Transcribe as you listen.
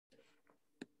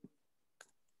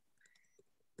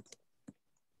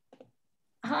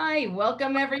Hi,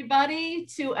 welcome everybody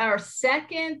to our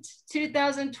second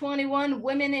 2021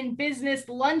 Women in Business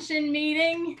Luncheon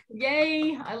meeting.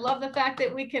 Yay, I love the fact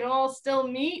that we can all still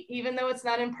meet, even though it's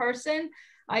not in person.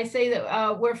 I say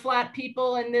that we're flat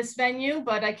people in this venue,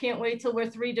 but I can't wait till we're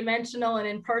three-dimensional and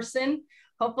in person,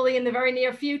 hopefully in the very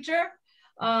near future.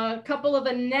 A couple of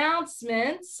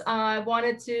announcements. I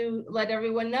wanted to let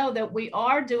everyone know that we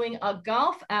are doing a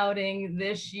golf outing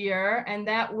this year, and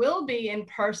that will be in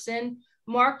person.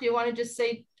 Mark, you want to just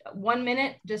say 1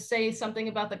 minute, just say something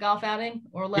about the golf outing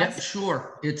or less? Yeah,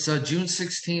 sure. It's June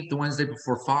 16th, the Wednesday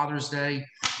before Father's Day.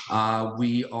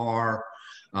 We are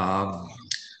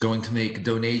going to make a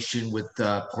donation with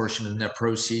a portion of the net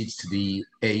proceeds to the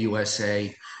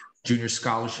AUSA Junior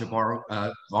Scholarship,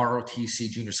 ROTC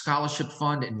Junior Scholarship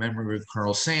Fund in memory of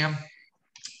Colonel Sam.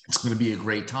 It's going to be a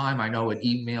great time. I know an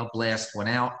email blast went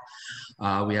out.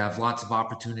 We have lots of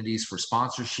opportunities for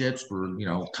sponsorships.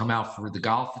 Come out for the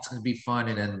golf. It's going to be fun.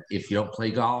 And then if you don't play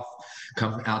golf,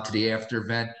 come out to the after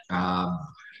event,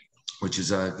 which is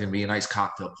going to be a nice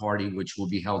cocktail party, which will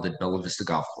be held at Bella Vista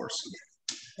Golf Course.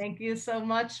 Thank you so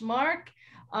much, Mark.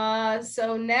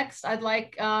 So next, I'd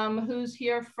like, who's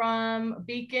here from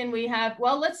Beacon? We have,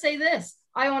 well, let's say this.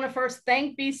 I want to first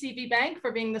thank BCB Bank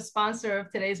for being the sponsor of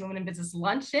today's Women in Business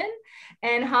Luncheon.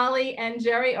 And Holly and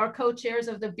Jerry are co-chairs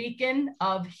of the Beacon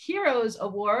of Heroes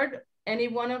Award. Any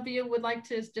one of you would like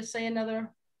to just say a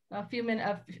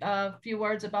few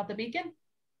words about the Beacon?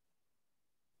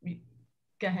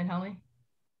 Go ahead, Holly.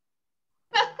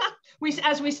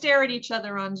 As we stare at each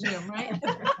other on Zoom, right?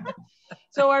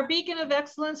 So our Beacon of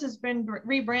Excellence has been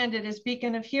rebranded as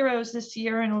Beacon of Heroes this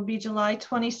year and will be July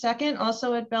 22nd,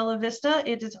 also at Bella Vista.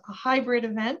 It is a hybrid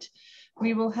event.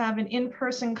 We will have an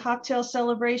in-person cocktail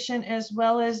celebration as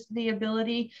well as the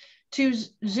ability to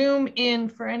Zoom in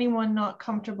for anyone not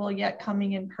comfortable yet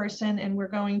coming in person. And we're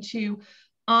going to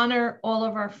honor all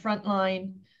of our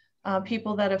frontline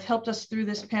people that have helped us through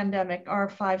this pandemic, our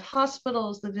 5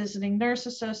 hospitals, the Visiting Nurse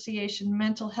Association,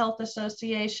 Mental Health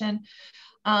Association,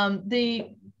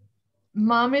 the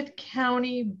Monmouth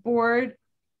County Board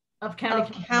of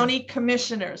County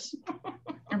Commissioners.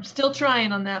 I'm still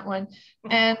trying on that one.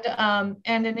 And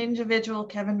an individual,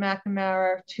 Kevin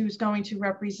McNamara, who's going to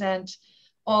represent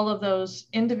all of those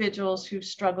individuals who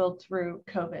struggled through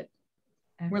COVID.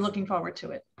 Excellent. We're looking forward to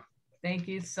it. Thank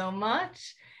you so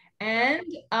much. And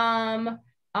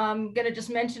I'm going to just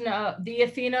mention the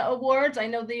Athena Awards. I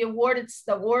know the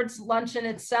awards luncheon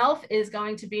itself is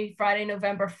going to be Friday,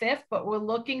 November 5th, but we're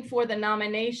looking for the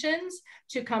nominations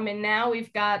to come in now.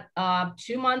 We've got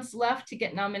 2 months left to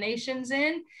get nominations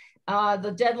in.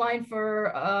 The deadline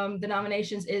for the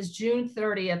nominations is June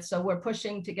 30th. So we're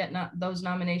pushing to get those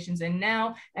nominations in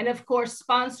now. And of course,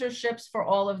 sponsorships for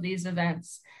all of these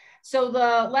events. So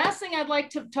the last thing I'd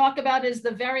like to talk about is the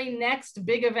very next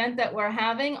big event that we're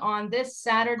having on this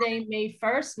Saturday, May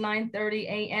 1st, 9:30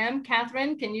 a.m.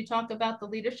 Kathrine, can you talk about the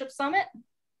Leadership Summit?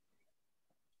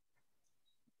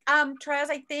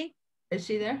 Trez, I think. Is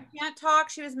she there? Can't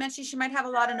talk. She was mentioning she might have a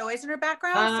lot of noise in her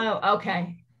background. Oh,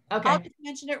 okay. Okay. I'll just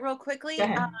mention it real quickly.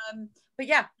 But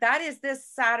yeah, that is this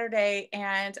Saturday.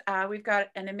 And we've got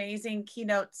an amazing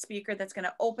keynote speaker that's going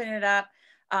to open it up.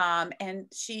 And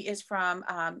she is from,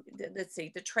 let's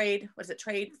see, the trade, what is it,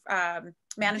 trade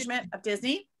management of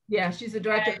Disney. Yeah, she's the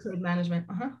director of trade management.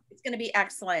 It's going to be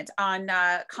excellent on,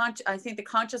 I think, the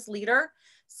conscious leader.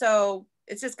 So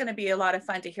it's just going to be a lot of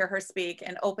fun to hear her speak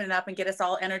and open it up and get us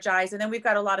all energized. And then we've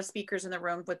got a lot of speakers in the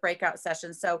room with breakout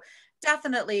sessions. So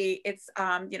definitely it's,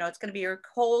 it's going to be a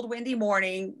cold, windy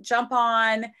morning. Jump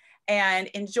on and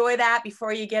enjoy that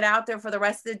before you get out there for the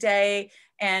rest of the day,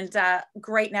 and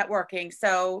great networking.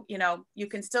 So, you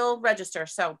can still register.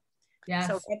 So, yes.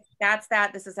 So that's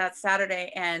that. This is that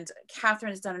Saturday, and Kathrine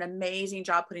has done an amazing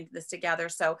job putting this together.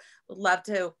 So would love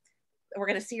to, we're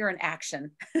going to see her in action.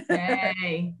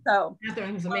 Yay. So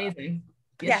Kathrine is amazing.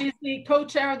 Yeah, she's the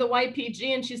co-chair of the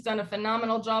YPG, and she's done a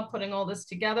phenomenal job putting all this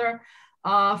together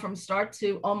from start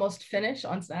to almost finish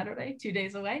on Saturday, 2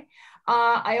 days away.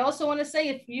 I also want to say,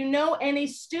 if you know any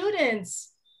students,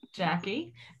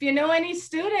 Jackie, if you know any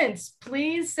students,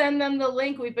 please send them the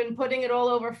link. We've been putting it all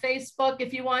over Facebook.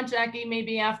 If you want, Jackie,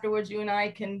 maybe afterwards you and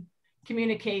I can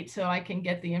communicate so I can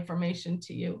get the information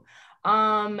to you.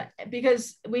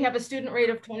 Because we have a student rate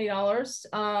of $20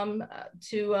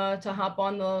 to hop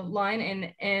on the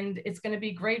line, and it's going to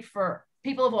be great for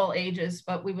people of all ages,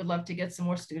 but we would love to get some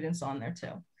more students on there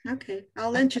too. Okay,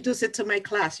 I'll introduce it to my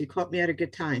class. You caught me at a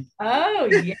good time. Oh,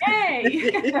 yay.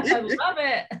 I love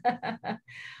it.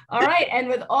 All right, and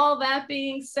with all that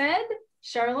being said,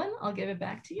 Sherilyn, I'll give it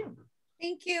back to you.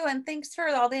 Thank you, and thanks for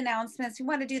all the announcements. We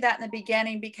want to do that in the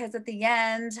beginning because at the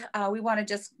end, we want to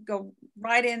just go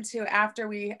right into after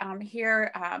we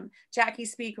hear Jackie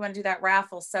speak. We want to do that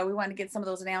raffle, so we want to get some of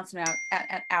those announcements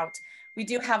out. We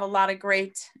do have a lot of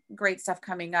great stuff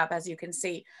coming up, as you can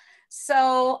see.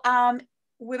 So,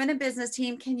 Women in Business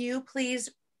team, can you please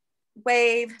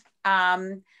wave?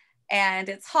 And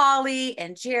it's Holly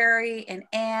and Jerry and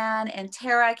Ann and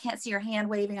Tara. I can't see your hand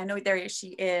waving. I know there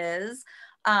she is.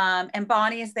 And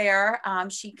Bonnie is there.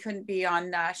 She couldn't be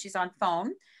on, she's on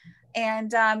phone.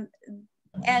 And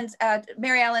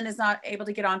Mary Ellen is not able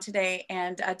to get on today,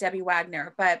 and Debbie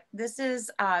Wagner, but this is,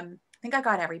 I think I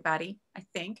got everybody, I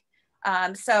think.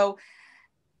 So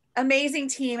amazing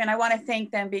team. And I want to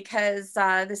thank them because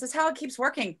this is how it keeps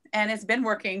working, and it's been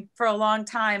working for a long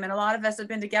time. And a lot of us have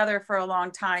been together for a long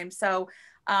time. So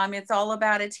it's all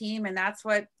about a team, and that's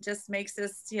what just makes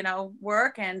this, you know,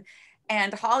 work.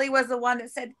 And Holly was the one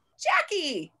that said,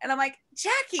 Jackie. And I'm like,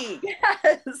 Jackie,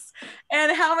 yes.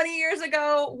 And how many years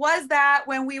ago was that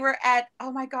when we were at, oh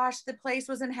my gosh, the place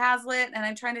was in Hazlitt. And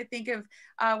I'm trying to think of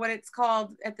what it's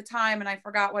called at the time. And I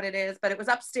forgot what it is, but it was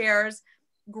upstairs,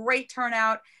 great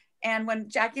turnout. And when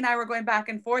Jackie and I were going back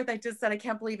and forth, I just said, I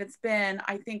can't believe it's been,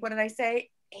 I think, what did I say?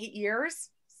 8 years,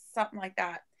 something like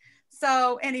that.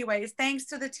 So anyways, thanks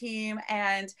to the team.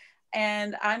 And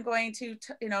I'm going to,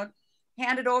 you know,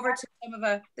 hand it over to some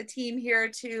of the team here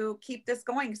to keep this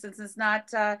going, since it's not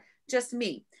just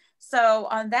me. So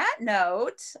on that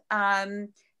note,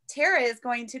 Tara is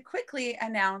going to quickly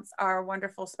announce our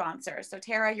wonderful sponsor. So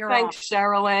Tara, you're on. Thanks,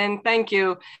 Sherilyn. Thank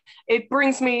you. It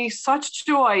brings me such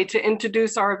joy to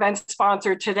introduce our event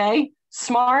sponsor today.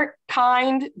 Smart,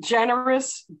 kind,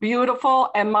 generous, beautiful,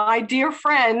 and my dear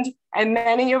friend, and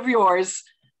many of yours,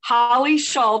 Holly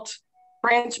Schultz,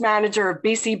 branch manager of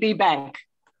BCB Bank.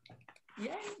 Yay,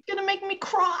 it's gonna make me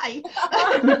cry.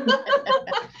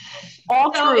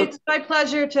 All so true. It's my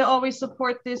pleasure to always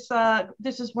support this.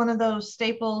 This is one of those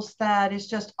staples that is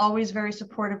just always very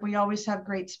supportive. We always have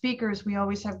great speakers. We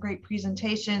always have great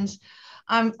presentations.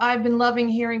 I've been loving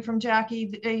hearing from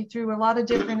Jackie through a lot of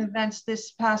different events this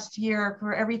past year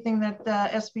for everything that the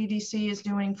SBDC is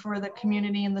doing for the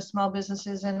community and the small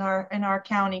businesses in our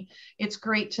county. It's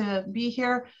great to be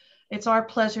here. It's our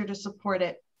pleasure to support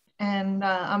it. And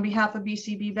on behalf of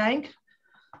BCB Bank,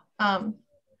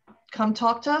 come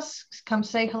talk to us, come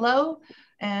say hello,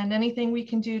 and anything we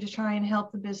can do to try and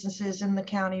help the businesses in the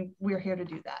county, we're here to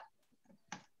do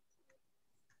that.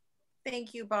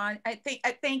 Thank you, Bon. I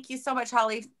thank you so much,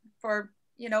 Holly, for,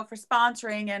 you know, for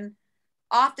sponsoring, and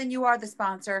often you are the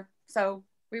sponsor. So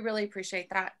we really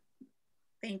appreciate that.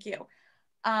 Thank you.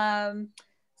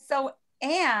 So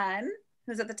Anne,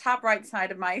 who's at the top right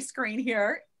side of my screen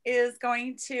here, is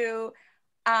going to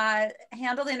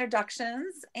handle the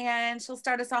introductions, and she'll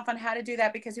start us off on how to do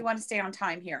that because we want to stay on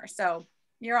time here. So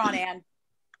you're on, Anne.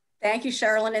 Thank you,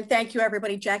 Sherilyn, and thank you,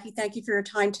 everybody. Jackie, thank you for your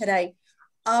time today.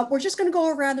 We're just going to go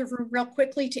around the room real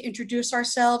quickly to introduce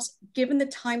ourselves, given the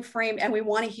time frame, and we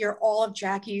want to hear all of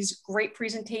Jackie's great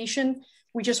presentation.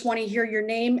 We just want to hear your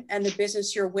name and the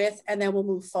business you're with, and then we'll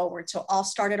move forward. So I'll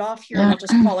start it off here, and I'll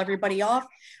just call everybody off.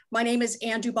 My name is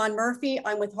Ann Dubon Murphy.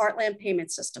 I'm with Heartland Payment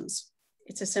Systems.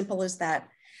 It's as simple as that.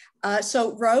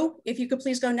 So Ro, if you could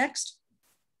please go next.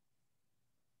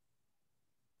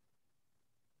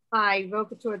 Hi,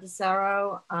 Couture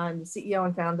DeSaro. I'm the CEO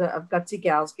and founder of Gutsy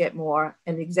Gals Get More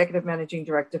and the Executive Managing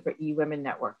Director for eWomen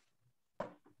Network.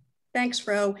 Thanks,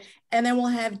 Ro. And then we'll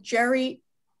have Jerry,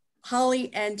 Holly,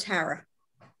 and Tara.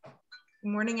 Good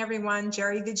morning, everyone.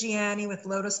 Jerry Vigiani with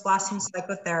Lotus Blossom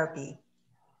Psychotherapy.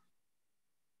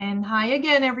 And hi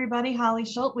again, everybody. Holly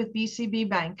Schultz with BCB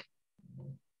Bank.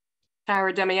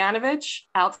 Tara Demyanovich,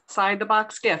 Outside the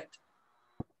Box Gift.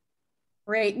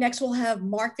 Great. Next, we'll have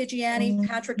Mark Vigiani,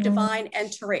 Patrick Devine,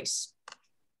 and Therese.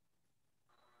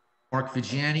 Mark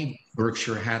Vigiani,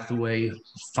 Berkshire Hathaway,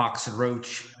 Fox and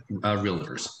Roach,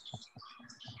 Realtors.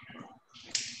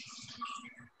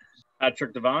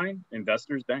 Patrick Devine,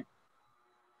 Investors Bank.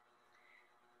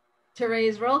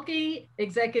 Therese Rolke,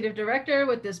 Executive Director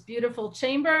with this beautiful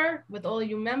chamber with all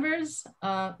you members,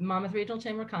 Monmouth Regional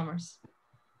Chamber of Commerce.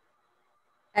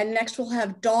 And next we'll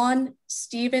have Dawn,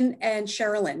 Stephen, and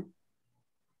Sherilyn.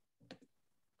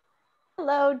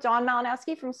 Hello, Dawn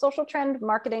Malinowski from SocialTrend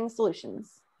Marketing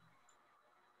Solutions.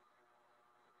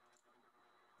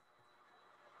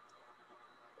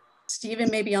 Stephen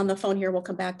may be on the phone here. We'll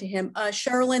come back to him.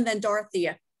 Sherilyn, then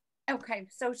Dorothea. Okay,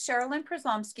 so Sherilyn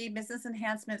Przlomski, Business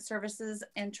Enhancement Services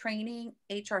and Training,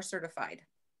 HR Certified.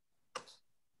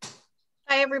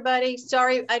 Hi, everybody.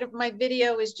 Sorry, my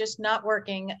video is just not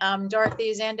working.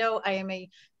 Dorothea Zando. I am a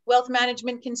wealth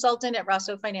management consultant at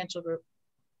Rosso Financial Group.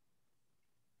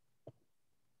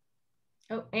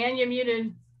 Oh, Anne, you're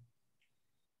muted.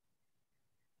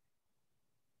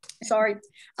 Sorry.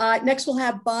 Next, we'll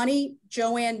have Bonnie,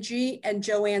 Joanne G, and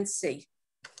Joanne C.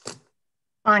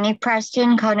 Bonnie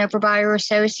Preston, Conover Buyer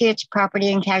Associates,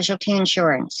 Property and Casualty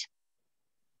Insurance.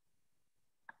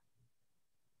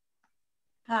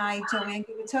 Hi, Joanne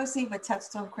Gubitosi with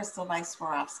Touchstone Crystal by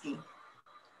Swarovski.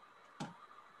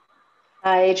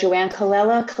 Hi, Joanne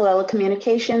Colella, Colella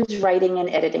Communications, Writing and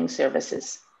Editing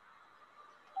Services.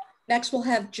 Next, we'll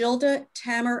have Gilda,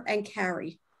 Tamer, and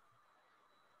Carrie.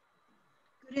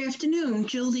 Good afternoon,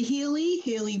 Gilda Healy,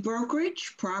 Healy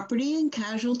Brokerage, Property and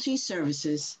Casualty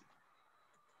Services.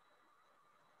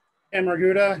 Tamer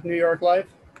Gouda, New York Life.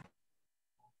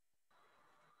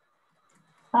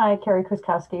 Hi, Carrie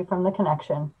Kuczkowski from The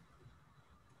Connection.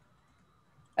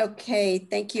 Okay,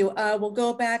 thank you. We'll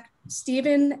go back,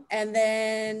 Stephen, and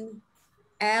then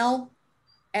Al,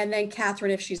 and then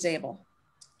Kathrine if she's able.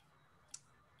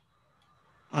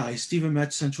 Hi, Stephen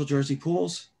Metz, Central Jersey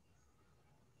Pools.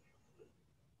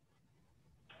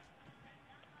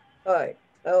 Hi,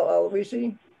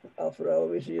 Aloisi, Alfred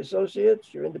Aloisi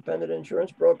Associates, your independent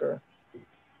insurance broker.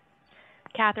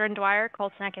 Kathrine Dwyer,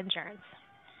 Colts Insurance.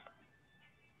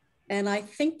 And I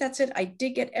think that's it. I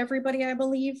did get everybody, I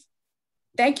believe.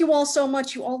 Thank you all so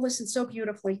much. You all listened so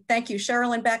beautifully. Thank you.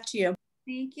 Sherilyn, back to you.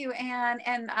 Thank you, Anne.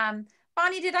 And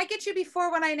Bonnie, did I get you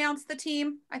before when I announced the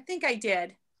team? I think I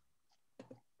did.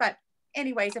 But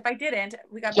anyways, if I didn't,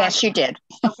 we got— Yes, you did.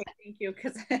 Okay, thank you,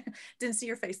 because I didn't see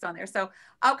your face on there. So,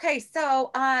 okay,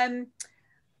 so I'm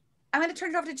going to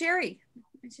turn it over to Jerry,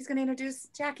 and she's going to introduce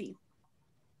Jackie.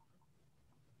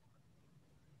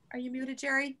 Are you muted,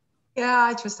 Jerry? Yeah,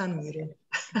 I just unmuted.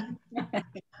 I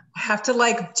have to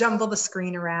like jumble the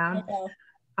screen around.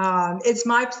 It's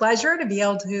my pleasure to be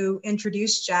able to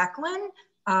introduce Jackeline.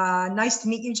 Nice to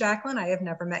meet you, Jackeline. I have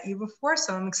never met you before,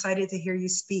 so I'm excited to hear you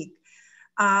speak.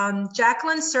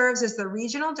 Jackeline serves as the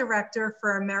Regional Director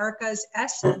for America's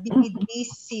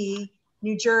SBDC,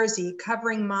 New Jersey,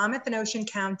 covering Monmouth and Ocean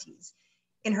counties.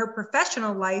 In her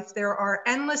professional life, there are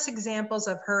endless examples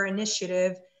of her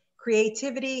initiative,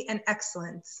 creativity, and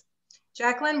excellence.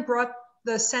 Jackeline brought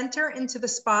the center into the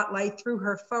spotlight through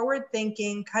her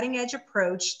forward-thinking, cutting-edge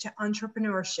approach to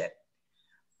entrepreneurship.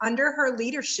 Under her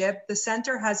leadership, the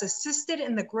center has assisted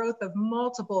in the growth of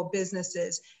multiple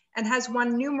businesses and has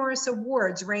won numerous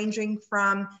awards ranging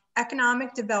from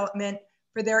economic development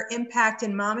for their impact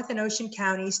in Monmouth and Ocean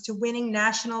counties to winning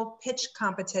national pitch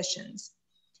competitions.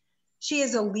 She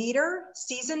is a leader,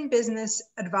 seasoned business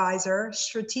advisor,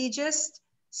 strategist,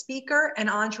 speaker, and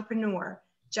entrepreneur.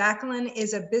 Jackeline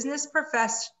is a business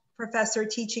professor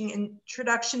teaching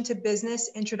Introduction to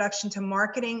Business, Introduction to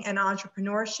Marketing, and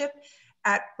Entrepreneurship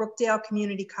at Brookdale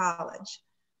Community College.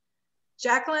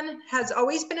 Jackeline has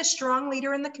always been a strong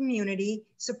leader in the community,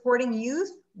 supporting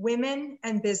youth, women,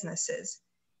 and businesses.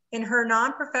 In her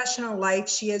non-professional life,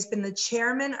 she has been the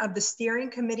chairman of the Steering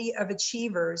Committee of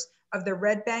Achievers of the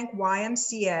Red Bank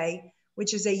YMCA,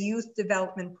 which is a youth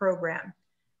development program.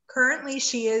 Currently,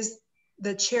 she is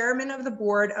the chairman of the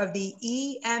board of the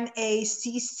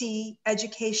EMACC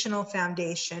Educational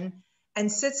Foundation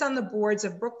and sits on the boards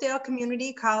of Brookdale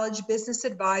Community College Business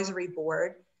Advisory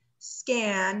Board,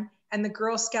 SCAN, and the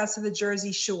Girl Scouts of the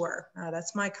Jersey Shore.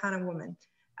 That's my kind of woman.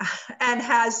 And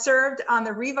has served on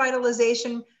the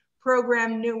Revitalization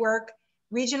Program Newark,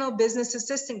 Regional Business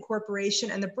Assistant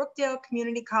Corporation, and the Brookdale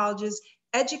Community College's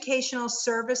Educational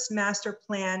Service Master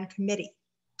Plan Committee.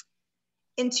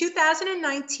 In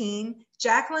 2019,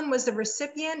 Jackeline was the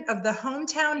recipient of the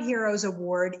Hometown Heroes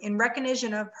Award in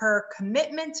recognition of her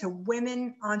commitment to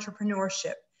women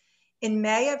entrepreneurship. In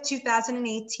May of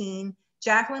 2018,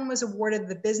 Jackeline was awarded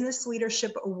the Business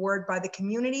Leadership Award by the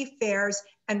Community Affairs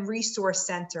and Resource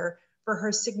Center for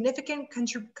her significant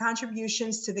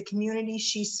contributions to the community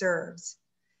she serves.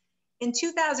 In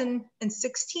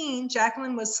 2016,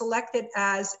 Jackeline was selected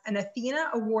as an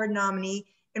Athena Award nominee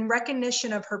in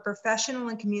recognition of her professional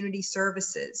and community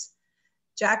services.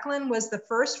 Jackeline was the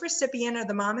first recipient of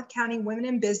the Monmouth County Women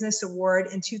in Business Award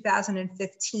in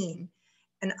 2015.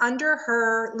 And under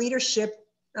her leadership,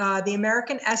 the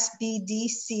American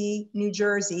SBDC New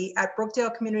Jersey at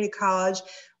Brookdale Community College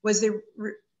was the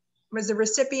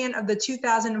recipient of the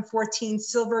 2014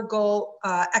 Silver Gold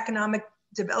Economic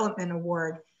Development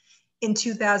Award. In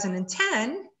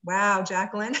 2010, wow,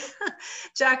 Jackeline.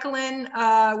 Jackeline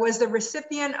was the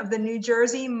recipient of the New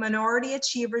Jersey Minority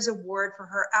Achievers Award for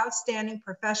her outstanding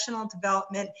professional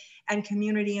development and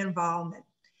community involvement.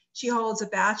 She holds a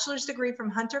bachelor's degree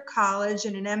from Hunter College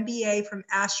and an MBA from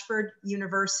Ashford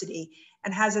University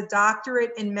and has a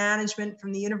doctorate in management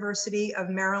from the University of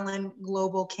Maryland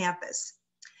Global Campus.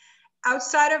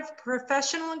 Outside of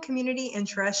professional and community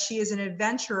interests, she is an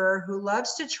adventurer who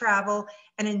loves to travel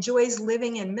and enjoys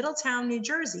living in Middletown, New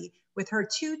Jersey with her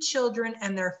 2 children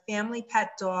and their family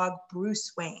pet dog,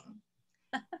 Bruce Wayne.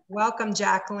 Welcome,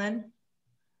 Jackeline.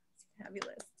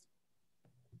 Fabulous.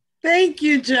 Thank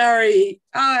you, Jerry.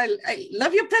 I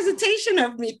love your presentation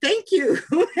of me. Thank you.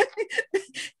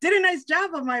 Did a nice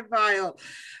job on my bio.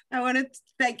 I want to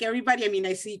thank everybody. I mean,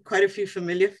 I see quite a few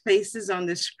familiar faces on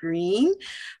the screen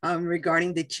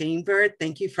regarding the chamber.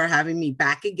 Thank you for having me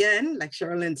back again. Like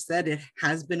Sherilyn said, it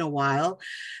has been a while,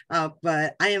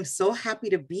 but I am so happy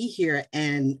to be here.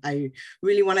 And I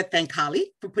really want to thank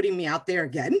Holly for putting me out there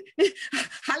again.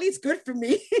 Holly's good for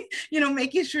me, you know,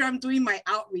 making sure I'm doing my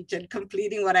outreach and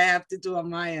completing what I have to do on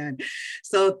my end.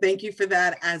 So thank you for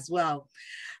that as well.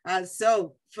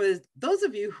 So for those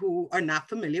of you who are not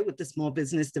familiar with the Small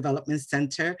Business Development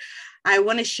Center, I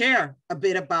want to share a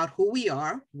bit about who we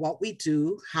are, what we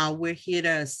do, how we're here to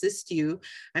assist you.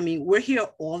 I mean, we're here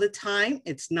all the time.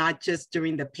 It's not just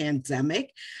during the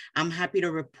pandemic. I'm happy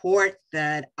to report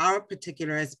that our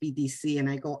particular SBDC, and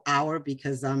I go our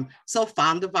because I'm so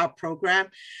fond of our program,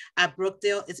 at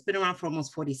Brookdale, it's been around for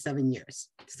almost 47 years.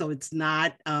 So it's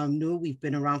not new. We've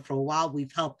been around for a while.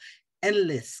 We've helped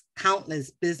countless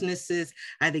businesses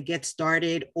either get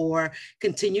started or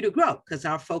continue to grow, because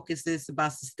our focus is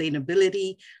about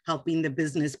sustainability, helping the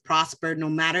business prosper no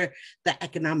matter the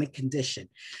economic condition.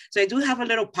 So I do have a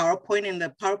little PowerPoint, and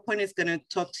the PowerPoint is going to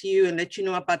talk to you and let you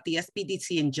know about the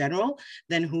SBDC in general,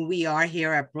 then who we are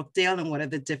here at Brookdale and what are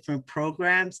the different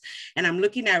programs. And I'm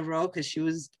looking at Ro because she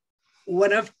was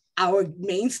one of our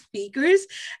main speakers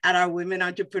at our Women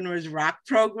Entrepreneurs Rock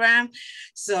program.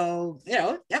 So, you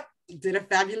know, yep, did a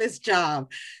fabulous job.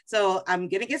 So I'm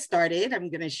going to get started. I'm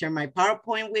going to share my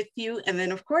PowerPoint with you. And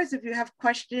then, of course, if you have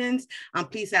questions,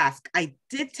 please ask. I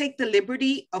did take the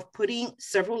liberty of putting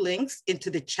several links into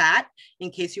the chat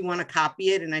in case you want to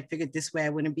copy it. And I figured this way I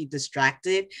wouldn't be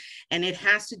distracted. And it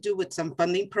has to do with some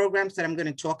funding programs that I'm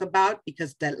going to talk about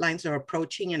because deadlines are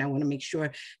approaching and I want to make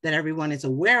sure that everyone is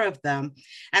aware of them,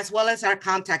 as well as our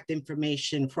contact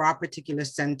information for our particular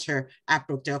center at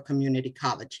Brookdale Community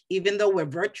College. Even though we're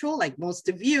virtual, like most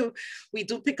of you, we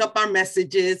do pick up our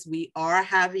messages. We are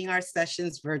having our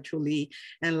sessions virtually.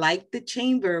 And like the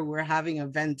chamber, we're having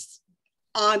events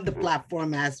on the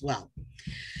platform as well.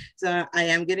 So I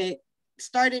am gonna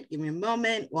start it. Give me a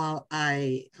moment while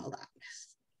hold on.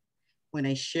 When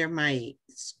I share my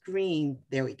screen,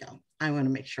 there we go. I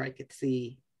wanna make sure I could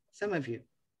see some of you.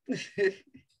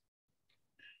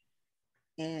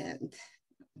 And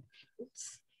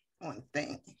oops, one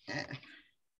thing.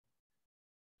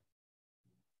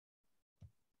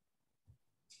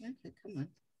 Okay, come on.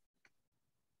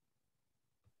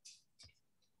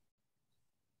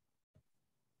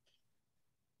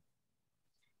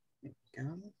 There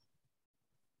we go.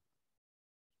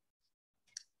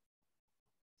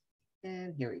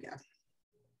 And here we go.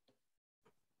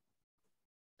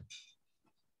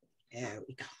 There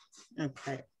we go.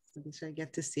 Okay, so I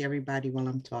get to see everybody while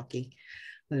I'm talking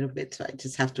a little bit. So I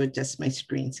just have to adjust my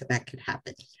screen so that could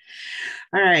happen.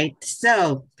 All right,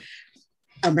 so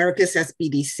America's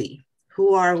SBDC.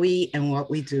 Who are we and what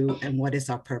we do and what is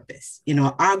our purpose? You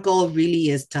know, our goal really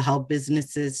is to help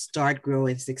businesses start, grow,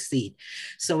 and succeed.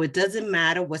 So it doesn't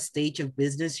matter what stage of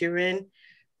business you're in,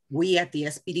 we at the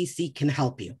SBDC can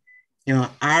help you. You know,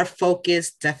 our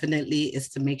focus definitely is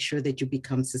to make sure that you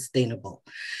become sustainable.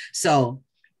 So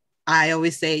I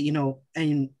always say, you know,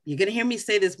 and you're going to hear me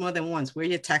say this more than once, where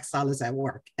your tax dollars at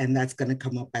work, and that's going to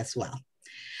come up as well.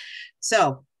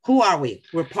 So who are we?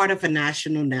 We're part of a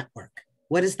national network.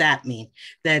 What does that mean?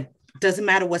 That doesn't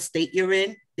matter what state you're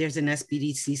in, there's an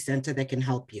SBDC center that can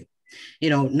help you. You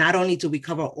know, not only do we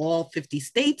cover all 50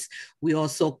 states, we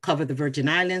also cover the Virgin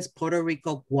Islands, Puerto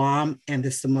Rico, Guam, and the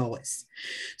Samoas.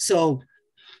 So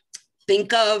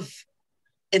think of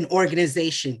an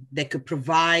organization that could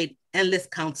provide endless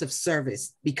counts of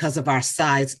service because of our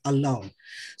size alone.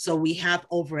 So we have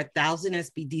over 1,000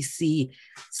 SBDC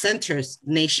centers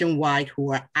nationwide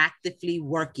who are actively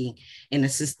working in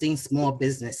assisting small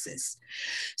businesses.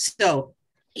 So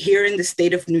here in the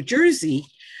state of New Jersey,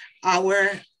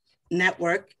 our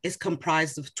network is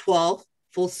comprised of 12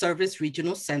 full-service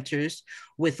regional centers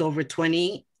with over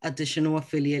 20 additional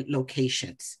affiliate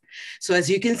locations. So as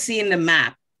you can see in the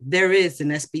map, there is an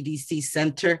SBDC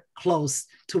center close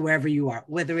to wherever you are,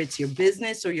 whether it's your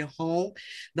business or your home.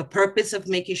 The purpose of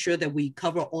making sure that we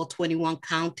cover all 21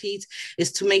 counties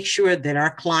is to make sure that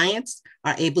our clients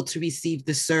are able to receive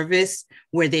the service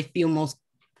where they feel most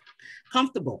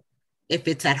comfortable If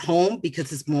it's at home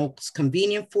because it's most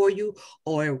convenient for you,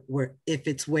 or if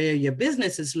it's where your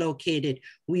business is located,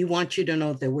 we want you to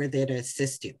know that we're there to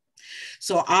assist you.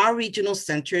 So our regional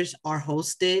centers are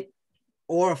hosted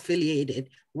or affiliated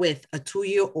with a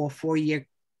 2-year or 4-year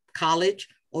college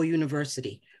or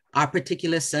university. Our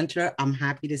particular center, I'm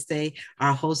happy to say,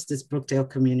 our host is Brookdale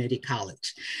Community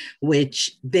College,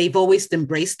 which they've always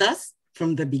embraced us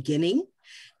from the beginning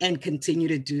and continue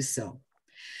to do so.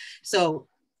 So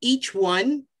each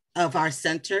one of our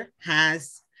center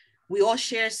we all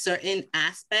share certain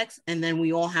aspects, and then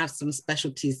we all have some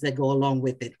specialties that go along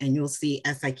with it. And you'll see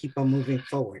as I keep on moving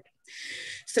forward.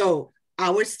 So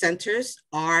our centers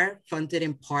are funded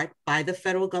in part by the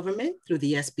federal government through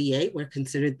the SBA. We're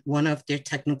considered one of their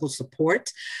technical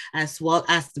support, as well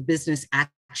as the Business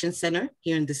Action Center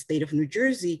here in the state of New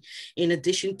Jersey, in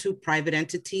addition to private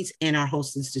entities and our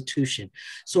host institution.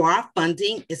 So our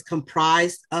funding is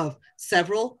comprised of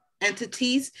several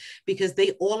entities because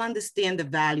they all understand the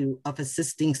value of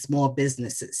assisting small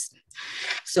businesses.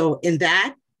 So in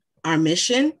that, our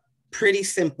mission, pretty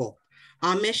simple.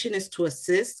 Our mission is to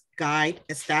assist, guide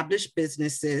established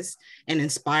businesses and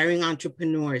inspiring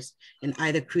entrepreneurs in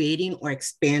either creating or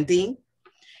expanding,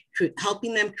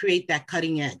 helping them create that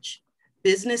cutting edge.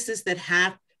 Businesses that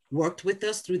have worked with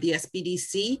us through the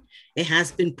SBDC, it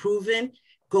has been proven,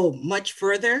 go much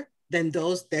further than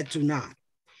those that do not.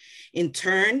 In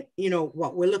turn,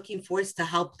 what we're looking for is to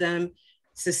help them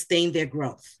sustain their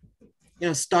growth.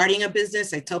 Starting a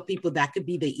business, I tell people that could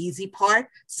be the easy part.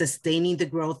 Sustaining the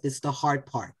growth is the hard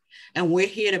part. And we're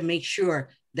here to make sure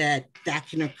that that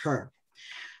can occur.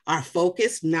 Our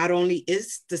focus not only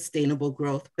is sustainable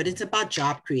growth, but it's about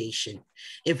job creation.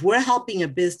 If we're helping a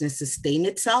business sustain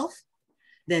itself,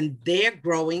 then they're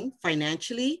growing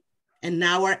financially and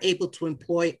now are able to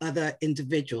employ other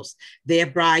individuals,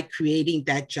 thereby creating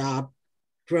that job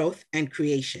growth and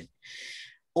creation.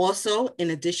 Also,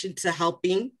 in addition to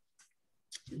helping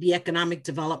the economic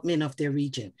development of their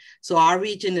region. So our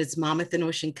region is Monmouth and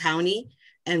Ocean County,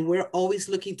 and we're always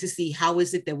looking to see how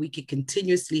is it that we can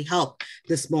continuously help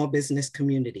the small business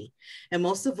community. And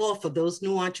most of all, for those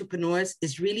new entrepreneurs,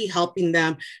 is really helping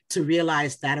them to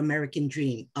realize that American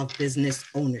dream of business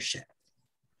ownership.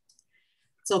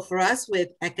 So for us with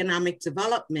economic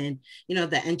development, the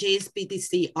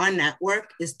NJSBDC, our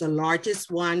network is the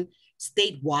largest one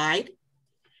statewide.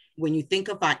 When you think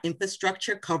about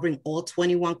infrastructure covering all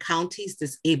 21 counties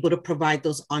that's able to provide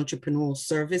those entrepreneurial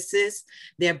services,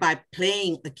 thereby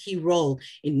playing a key role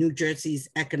in New Jersey's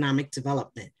economic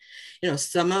development.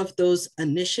 Some of those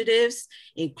initiatives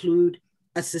include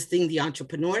assisting the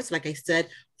entrepreneurs, like I said,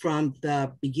 from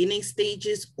the beginning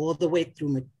stages all the way through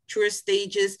mature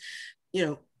stages.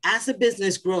 As a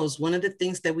business grows, one of the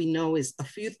things that we know is a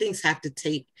few things have to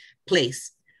take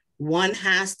place. One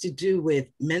has to do with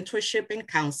mentorship and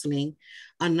counseling.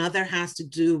 Another has to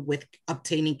do with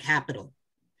obtaining capital.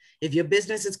 If your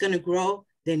business is going to grow,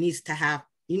 you need to have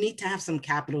some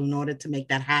capital in order to make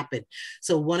that happen.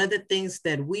 So one of the things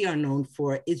that we are known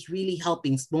for is really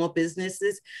helping small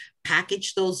businesses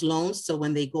package those loans. So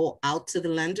when they go out to the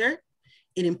lender,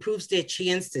 it improves their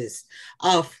chances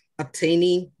of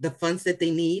obtaining the funds that they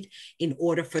need in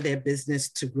order for their business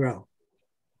to grow.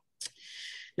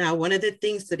 Now, one of the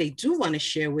things that I do want to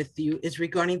share with you is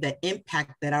regarding the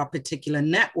impact that our particular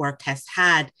network has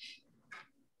had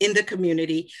in the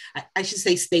community. I should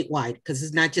say statewide, because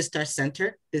it's not just our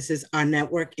center. This is our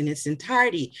network in its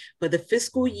entirety. For the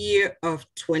fiscal year of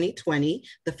 2020,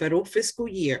 the federal fiscal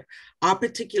year, our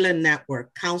particular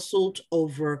network counseled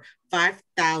over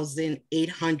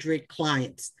 5,800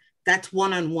 clients. That's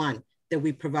one-on-one that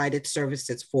we provided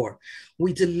services for.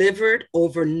 We delivered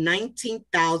over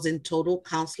 19,000 total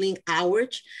counseling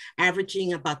hours,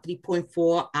 averaging about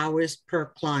 3.4 hours per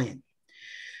client.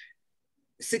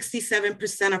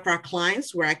 67% of our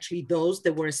clients were actually those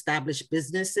that were established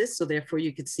businesses. So therefore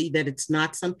you could see that it's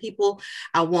not some people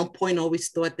at one point always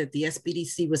thought that the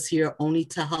SBDC was here only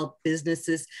to help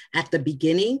businesses at the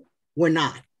beginning. We're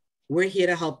not. We're here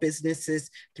to help businesses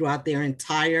throughout their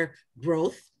entire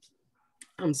growth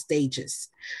stages.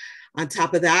 On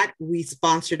top of that, we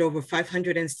sponsored over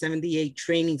 578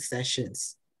 training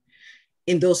sessions.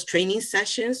 In those training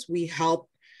sessions, we helped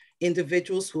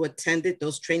individuals who attended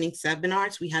those training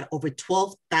seminars. We had over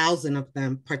 12,000 of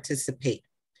them participate.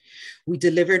 We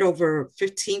delivered over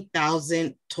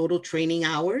 15,000 total training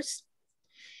hours.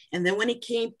 And then when it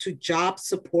came to job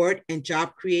support and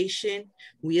job creation,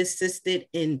 we assisted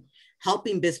in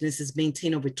helping businesses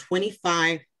maintain over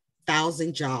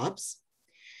 25,000 jobs.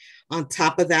 On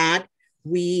top of that,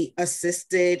 we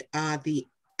assisted the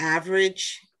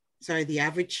average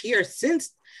year since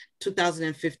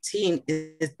 2015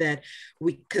 is that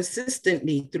we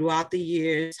consistently throughout the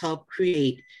years help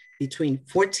create between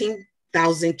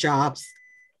 14,000 jobs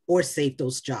or save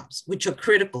those jobs, which are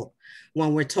critical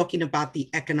when we're talking about the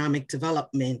economic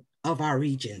development of our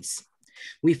regions.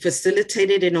 We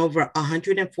facilitated in over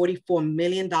 $144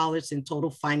 million in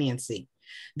total financing.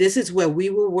 This is where we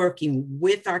were working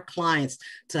with our clients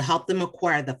to help them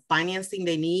acquire the financing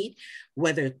they need,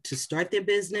 whether to start their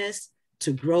business,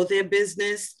 to grow their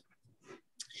business.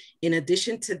 In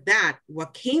addition to that,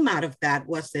 what came out of that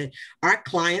was that our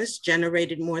clients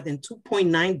generated more than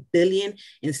 $2.9 billion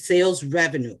in sales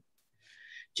revenue,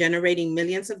 generating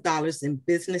millions of dollars in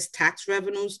business tax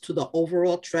revenues to the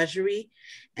overall treasury,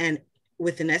 and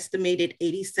with an estimated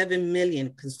 $87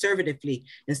 million conservatively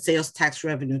in sales tax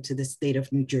revenue to the state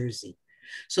of New Jersey.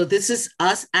 So this is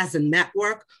us as a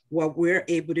network, what we're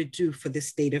able to do for the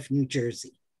state of New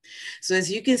Jersey. So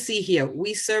as you can see here,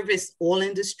 we service all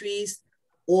industries,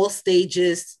 all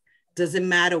stages, doesn't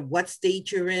matter what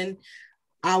stage you're in.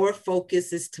 Our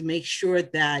focus is to make sure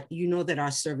that you know that our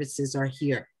services are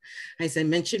here. As I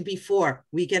mentioned before,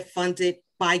 we get funded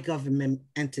by government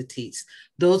entities.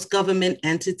 Those government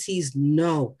entities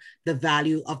know the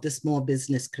value of the small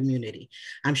business community.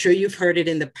 I'm sure you've heard it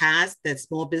in the past that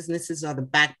small businesses are the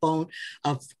backbone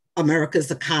of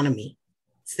America's economy.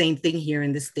 Same thing here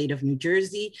in the state of New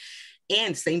Jersey,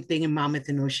 and same thing in Monmouth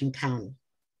and Ocean County.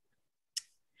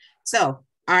 So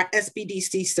our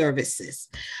SBDC services.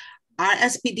 Our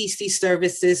SBDC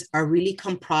services are really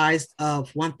comprised of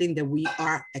one thing that we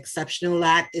are exceptional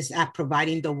at is at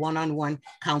providing the one-on-one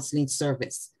counseling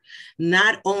service.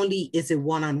 Not only is it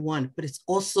one-on-one, but it's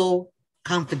also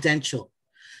confidential.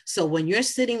 So when you're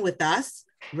sitting with us,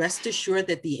 rest assured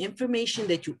that the information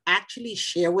that you actually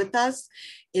share with us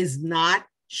is not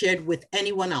shared with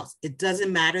anyone else. It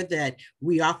doesn't matter that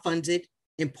we are funded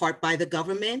in part by the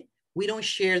government. We don't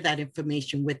share that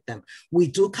information with them. We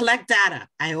do collect data.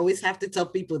 I always have to tell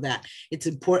people that it's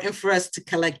important for us to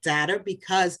collect data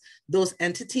because those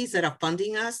entities that are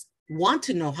funding us want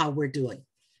to know how we're doing.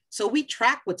 So we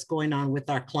track what's going on with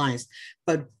our clients,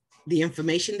 but the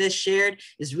information that's shared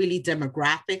is really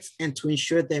demographics and to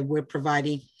ensure that we're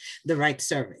providing the right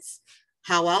service.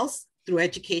 How else? Through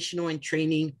educational and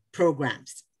training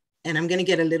programs. And I'm going to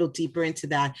get a little deeper into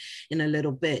that in a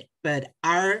little bit, but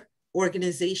our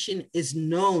organization is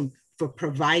known for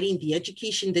providing the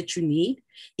education that you need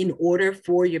in order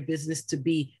for your business to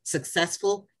be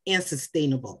successful and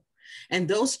sustainable. And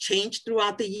those change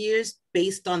throughout the years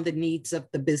based on the needs of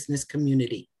the business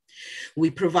community.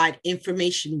 We provide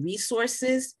information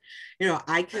resources. You know,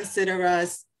 I consider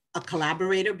us a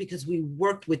collaborator because we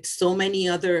work with so many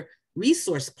other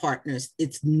resource partners.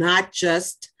 It's not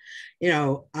just,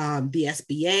 the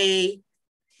SBA.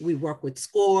 We work with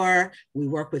SCORE, we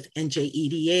work with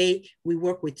NJEDA, we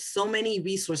work with so many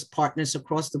resource partners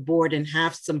across the board and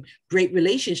have some great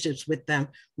relationships with them,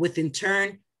 which in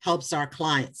turn helps our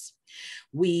clients.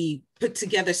 We put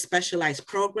together specialized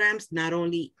programs, not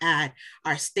only at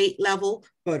our state level,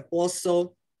 but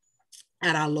also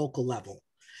at our local level.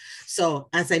 So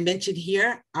as I mentioned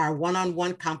here, our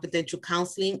one-on-one confidential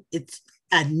counseling, it's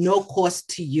at no cost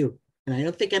to you. And I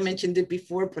don't think I mentioned it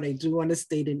before, but I do want to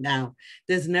state it now.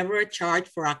 There's never a charge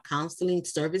for our counseling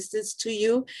services to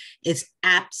you. It's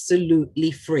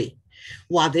absolutely free.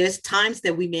 While there's times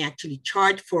that we may actually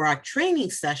charge for our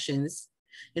training sessions,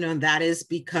 and that is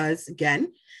because,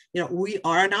 again, we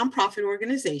are a nonprofit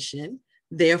organization.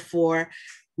 Therefore,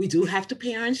 we do have to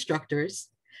pay our instructors.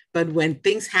 But when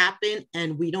things happen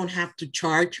and we don't have to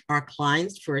charge our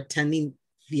clients for attending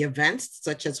the events,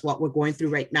 such as what we're going through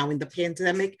right now in the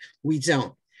pandemic, we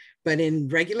don't. But in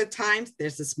regular times,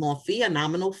 there's a small fee, a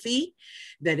nominal fee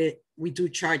that we do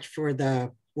charge for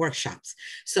the workshops.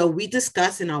 So we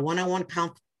discuss in our one-on-one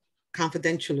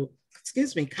confidential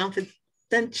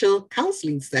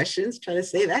counseling sessions, try to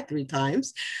say that 3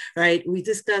 times, right? We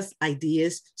discuss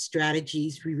ideas,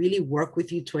 strategies. We really work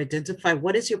with you to identify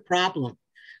what is your problem,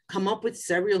 come up with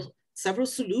several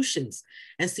solutions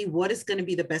and see what is going to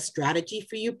be the best strategy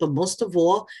for you. But most of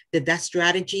all, that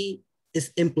strategy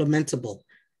is implementable,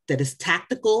 that is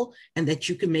tactical, and that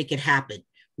you can make it happen.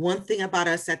 One thing about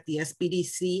us at the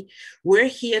SBDC, we're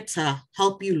here to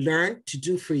help you learn to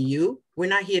do for you. We're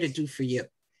not here to do for you.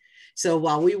 So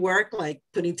while we work like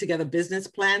putting together business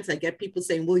plans, I get people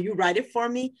saying, will you write it for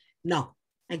me? No.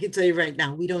 I can tell you right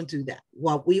now, we don't do that.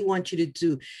 What we want you to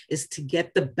do is to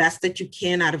get the best that you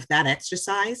can out of that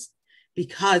exercise,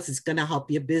 because it's going to help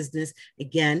your business,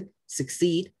 again,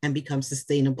 succeed and become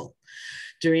sustainable.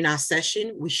 During our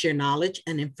session, we share knowledge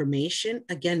and information,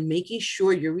 again, making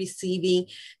sure you're receiving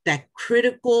that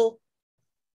critical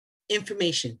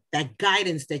information, that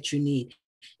guidance that you need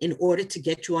in order to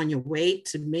get you on your way,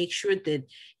 to make sure that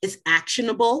it's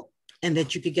actionable and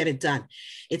that you could get it done.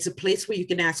 It's a place where you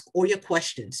can ask all your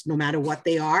questions, no matter what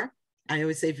they are. I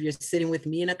always say, if you're sitting with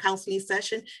me in a counseling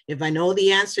session, if I know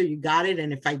the answer, you got it.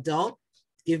 And if I don't,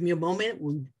 give me a moment.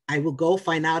 I will go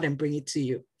find out and bring it to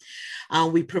you.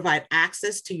 We provide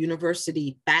access to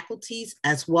university faculties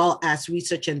as well as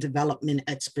research and development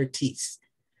expertise.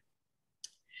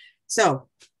 So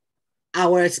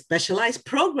our specialized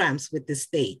programs with the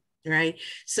state, right?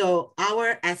 So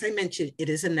as I mentioned, it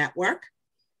is a network.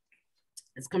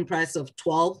 It's comprised of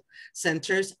 12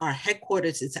 centers. Our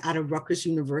headquarters is out of Rutgers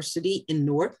University in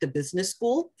Newark, the business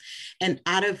school. And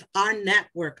out of our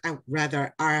network,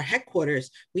 our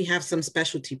headquarters, we have some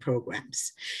specialty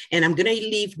programs. And I'm gonna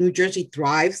leave New Jersey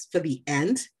Thrives for the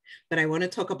end, but I wanna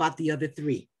talk about the other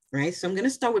three, right? So I'm gonna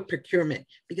start with procurement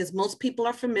because most people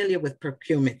are familiar with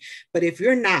procurement. But if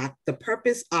you're not, the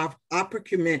purpose of our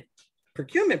procurement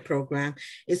program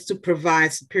is to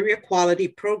provide superior quality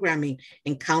programming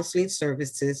and counseling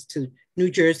services to New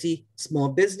Jersey small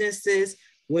businesses,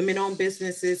 women-owned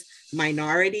businesses,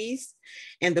 minorities.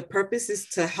 And the purpose is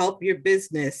to help your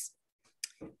business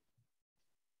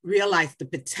realize the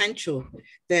potential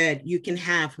that you can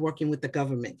have working with the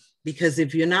government. Because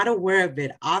if you're not aware of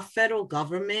it, our federal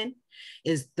government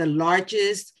is the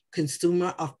largest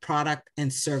consumer of product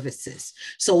and services.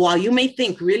 So while you may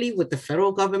think, really, would the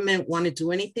federal government want to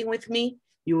do anything with me?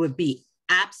 You would be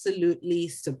absolutely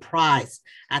surprised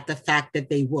at the fact that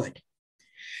they would.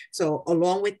 So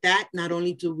along with that, not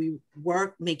only do we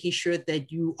work making sure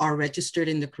that you are registered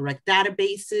in the correct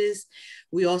databases,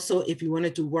 we also, if you want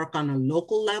to do work on a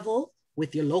local level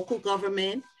with your local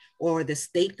government or the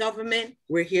state government,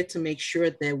 we're here to make sure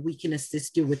that we can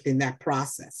assist you within that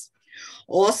process.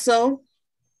 Also,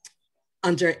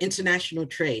 under international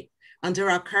trade, under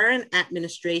our current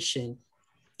administration,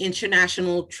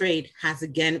 international trade has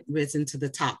again risen to the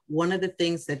top. One of the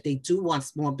things that they do want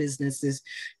small businesses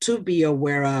to be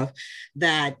aware of,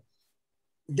 that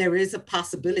there is a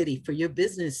possibility for your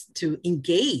business to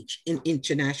engage in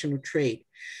international trade.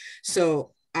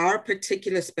 So our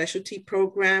particular specialty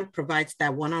program provides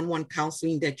that one-on-one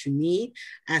counseling that you need,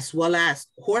 as well as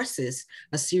courses,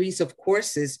 a series of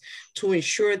courses to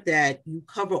ensure that you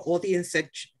cover all the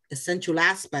essential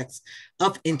aspects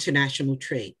of international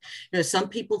trade. You know, some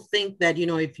people think that, you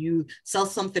know, if you sell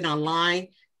something online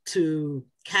to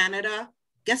Canada,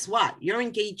 guess what? You're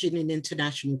engaging in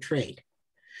international trade.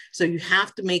 So you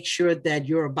have to make sure that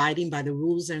you're abiding by the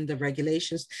rules and the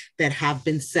regulations that have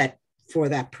been set for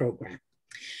that program.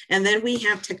 And then we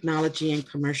have technology and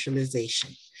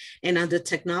commercialization. And under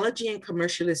technology and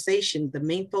commercialization, the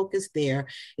main focus there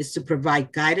is to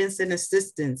provide guidance and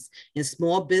assistance in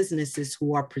small businesses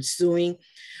who are pursuing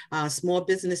small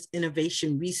business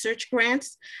innovation research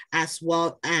grants, as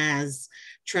well as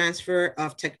transfer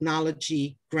of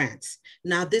technology grants.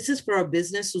 Now, this is for a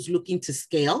business who's looking to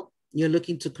scale, you're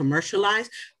looking to commercialize,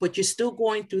 but you're still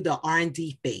going through the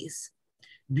R&D phase.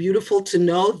 Beautiful to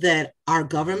know that our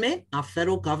government, our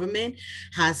federal government,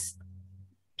 has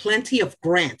plenty of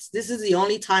grants. This is the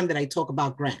only time that I talk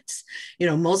about grants. You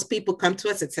know, most people come to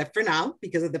us, except for now,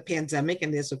 because of the pandemic,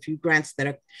 and there's a few grants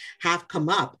that have come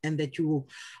up and that you,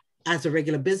 as a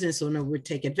regular business owner, would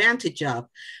take advantage of.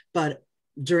 But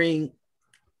during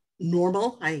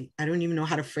normal, I don't even know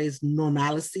how to phrase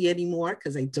normalcy anymore,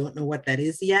 because I don't know what that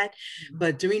is yet.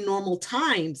 But during normal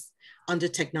times, under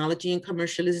technology and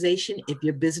commercialization, if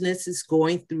your business is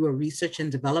going through a research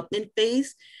and development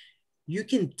phase, you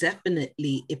can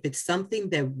definitely, if it's something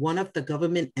that one of the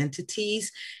government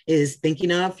entities is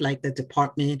thinking of, like the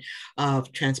Department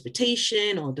of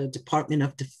Transportation or the Department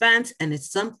of Defense, and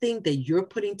it's something that you're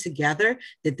putting together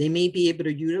that they may be able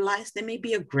to utilize, there may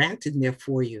be a grant in there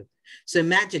for you. So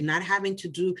imagine not having to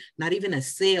do not even a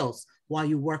sales while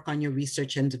you work on your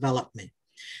research and development.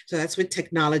 So that's with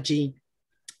technology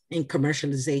and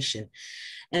commercialization.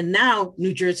 And now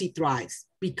New Jersey thrives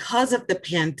because of the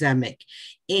pandemic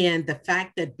and the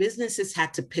fact that businesses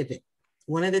had to pivot.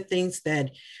 One of the things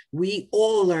that we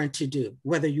all learned to do,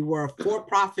 whether you were a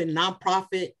for-profit,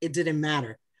 nonprofit, it didn't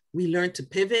matter. We learned to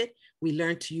pivot. We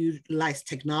learned to utilize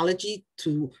technology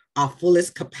to our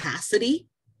fullest capacity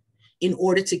in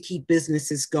order to keep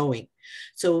businesses going.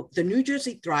 So the New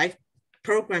Jersey Thrive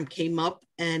program came up,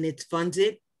 and it's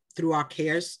funded through our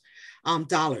CARES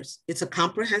dollars. It's a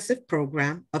comprehensive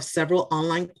program of several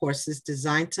online courses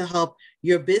designed to help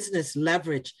your business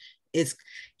leverage its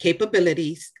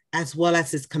capabilities as well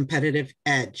as its competitive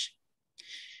edge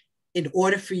in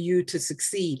order for you to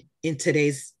succeed in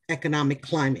today's economic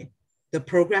climate. The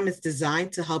program is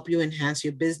designed to help you enhance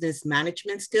your business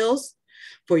management skills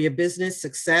for your business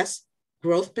success,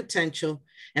 growth potential,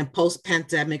 and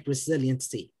post-pandemic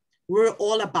resiliency. We're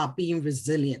all about being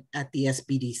resilient at the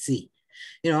SBDC.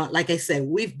 You know, like I said,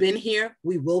 we've been here,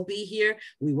 we will be here.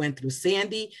 We went through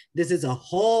Sandy. This is a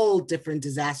whole different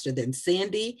disaster than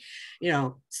Sandy, you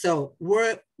know, so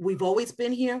we've always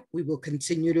been here. We will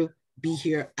continue to be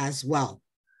here as well.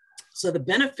 So the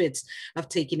benefits of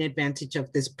taking advantage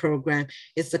of this program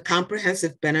is the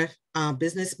comprehensive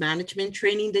business management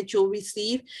training that you'll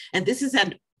receive. And this is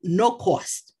at no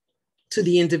cost to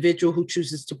the individual who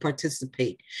chooses to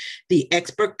participate. The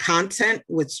expert content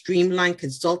with streamlined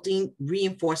consulting,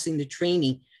 reinforcing the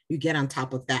training you get on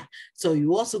top of that. So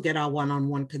you also get our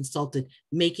one-on-one consultant,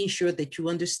 making sure that you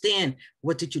understand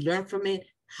what did you learn from it,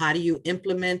 how do you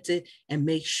implement it, and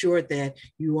make sure that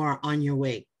you are on your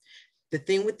way. The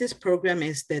thing with this program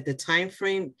is that the time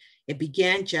frame, it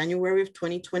began January of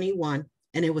 2021,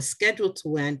 and it was scheduled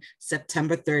to end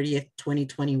September 30th,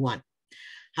 2021.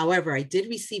 However, I did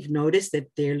receive notice that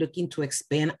they're looking to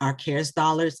expand our CARES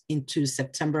dollars into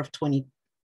September of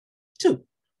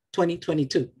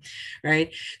 2022,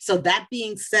 right? So that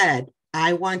being said,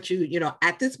 I want you, you know,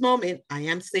 at this moment, I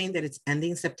am saying that it's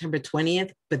ending September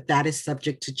 20th, but that is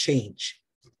subject to change.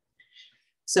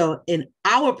 So in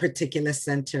our particular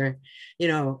center, you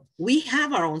know, we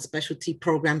have our own specialty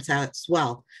programs as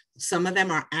well. Some of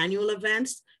them are annual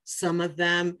events. Some of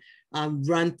them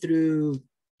run through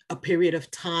a period of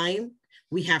time.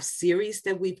 We have series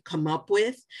that we've come up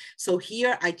with. So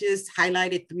here I just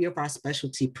highlighted 3 of our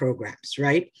specialty programs,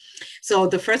 right? So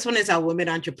the first one is our Women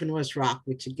Entrepreneurs Rock,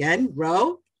 which again,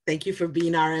 Ro, thank you for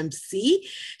being our MC.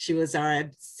 She was our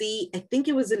MC. I think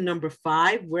it was in number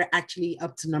 5. We're actually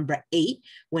up to number 8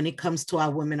 when it comes to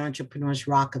our Women Entrepreneurs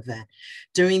Rock event.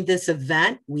 During this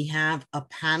event, we have a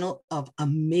panel of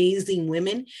amazing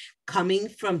women coming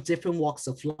from different walks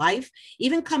of life,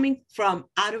 even coming from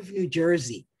out of New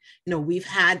Jersey. You know, we've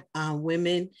had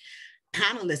women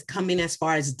panelists coming as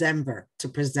far as Denver to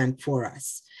present for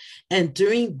us. And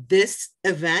during this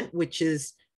event, which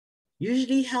is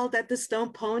usually held at the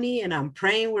Stone Pony, and I'm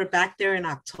praying we're back there in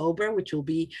October, which will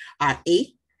be our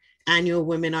 8th annual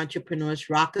Women Entrepreneurs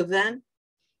Rock event.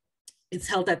 It's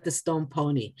held at the Stone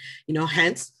Pony, you know,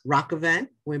 hence Rock event,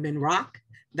 Women Rock.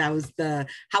 That was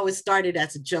how it started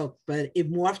as a joke, but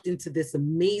it morphed into this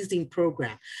amazing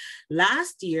program.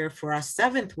 Last year for our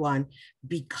 7th one,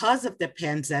 because of the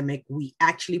pandemic, we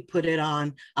actually put it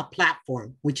on a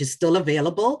platform, which is still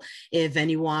available if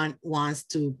anyone wants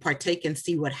to partake and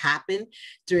see what happened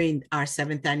during our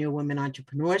 7th annual Women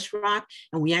Entrepreneurs Rock.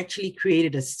 And we actually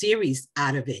created a series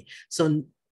out of it. So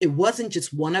it wasn't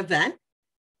just one event,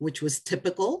 which was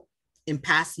typical in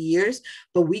past years,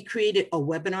 but we created a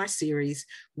webinar series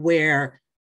where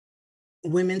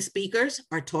women speakers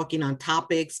are talking on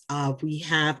topics. We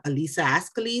have Elisa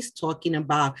Askeles talking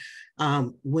about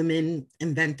women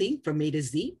inventing from A to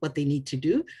Z, what they need to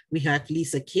do. We have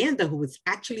Lisa Kanda, who was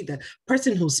actually the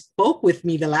person who spoke with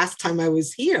me the last time I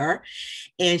was here,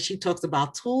 and she talks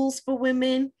about tools for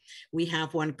women. We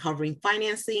have one covering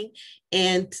financing,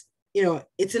 and you know,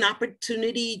 it's an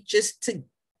opportunity just to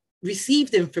receive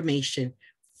the information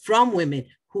from women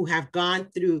who have gone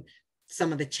through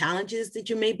some of the challenges that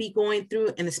you may be going through,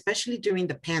 and especially during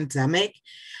the pandemic,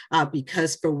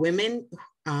 because for women,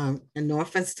 and no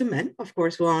offense to men, of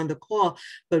course, who are on the call,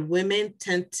 but women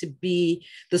tend to be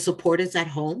the supporters at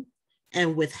home.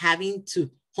 And with having to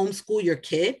homeschool your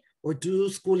kid or do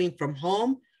schooling from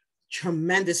home,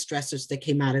 tremendous stressors that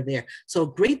came out of there. So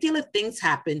a great deal of things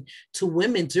happened to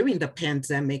women during the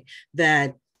pandemic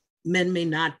that men may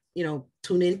not, you know,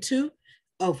 tune into,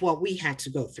 of what we had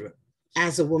to go through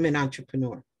as a woman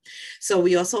entrepreneur. So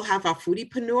we also have our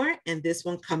Foodiepreneur, and this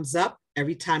one comes up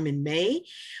every time in May.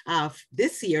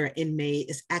 This year in May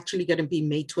is actually going to be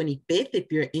May 25th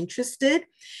if you're interested.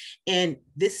 And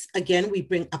this, again, we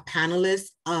bring a panelist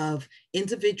of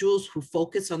individuals who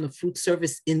focus on the food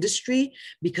service industry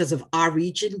because of our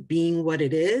region being what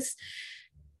it is.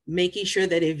 Making sure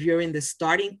that if you're in the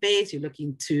starting phase, you're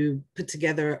looking to put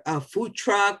together a food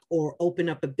truck or open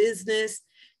up a business,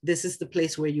 this is the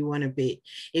place where you want to be.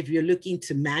 If you're looking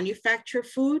to manufacture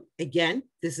food, again,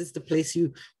 this is the place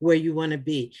where you want to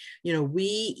be. You know, we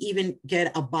even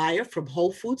get a buyer from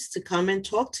Whole Foods to come and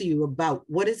talk to you about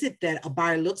what is it that a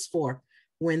buyer looks for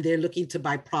when they're looking to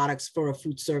buy products for a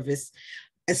food service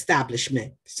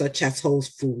establishment, such as Whole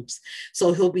Foods.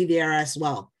 So he'll be there as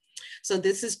well. So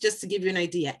this is just to give you an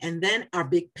idea. And then our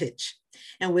big pitch.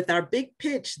 And with our big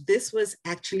pitch, this was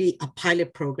actually a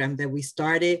pilot program that we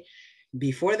started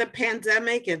before the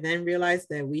pandemic, and then realized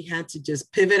that we had to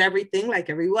just pivot everything like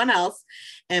everyone else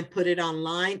and put it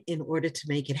online in order to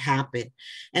make it happen.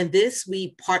 And this,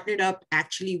 we partnered up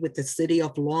actually with the city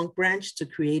of Long Branch to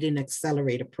create an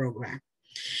accelerator program.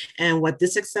 And what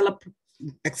this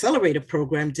accelerator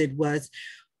program did was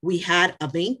we had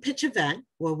a main pitch event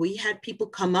where we had people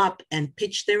come up and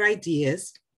pitch their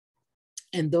ideas.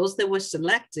 And those that were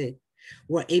selected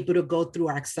were able to go through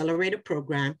our accelerator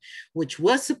program, which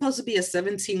was supposed to be a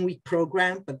 17-week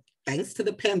program, but thanks to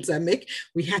the pandemic,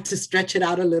 we had to stretch it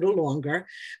out a little longer.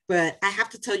 But I have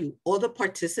to tell you, all the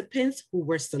participants who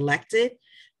were selected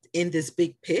in this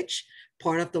big pitch,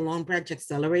 part of the Long Branch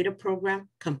Accelerator program,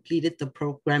 completed the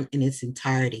program in its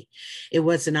entirety. It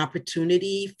was an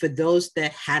opportunity for those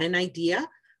that had an idea.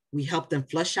 We helped them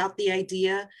flush out the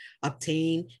idea,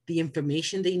 obtain the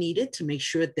information they needed to make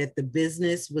sure that the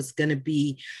business was going to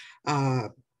be, what's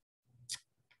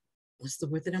the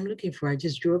word that I'm looking for? I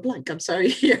just drew a blank. I'm sorry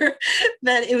here.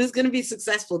 That it was going to be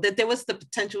successful, that there was the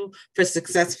potential for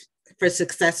success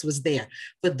was there.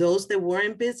 For those that were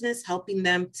in business, helping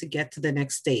them to get to the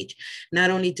next stage. Not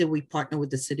only did we partner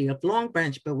with the city of Long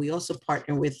Branch, but we also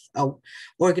partner with an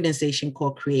organization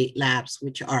called Create Labs,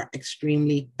 which are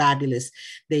extremely fabulous.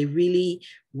 They really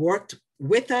worked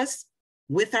with us,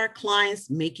 with our clients,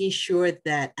 making sure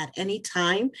that at any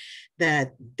time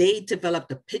that they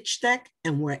developed a pitch deck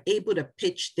and were able to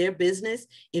pitch their business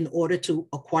in order to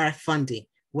acquire funding,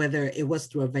 whether it was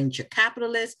through a venture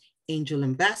capitalist, angel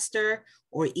investor,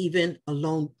 or even a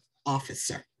loan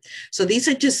officer. So these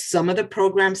are just some of the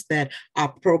programs that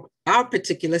our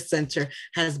particular center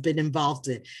has been involved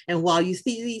in. And while you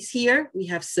see these here, we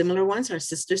have similar ones. Our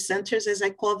sister centers, as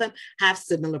I call them, have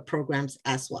similar programs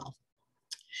as well.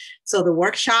 So the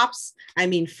workshops, I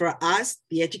mean, for us,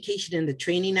 the education and the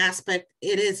training aspect,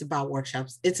 it is about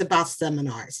workshops. It's about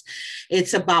seminars.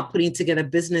 It's about putting together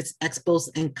business expos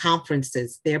and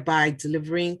conferences, thereby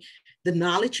delivering the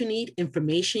knowledge you need,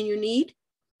 information you need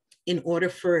in order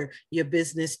for your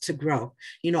business to grow.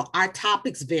 You know, our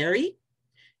topics vary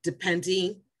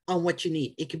depending on what you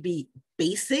need. It could be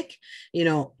basic, you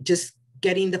know, just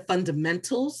getting the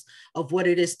fundamentals of what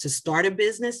it is to start a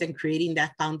business and creating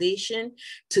that foundation,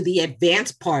 to the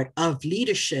advanced part of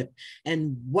leadership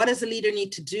and what does a leader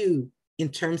need to do in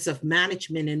terms of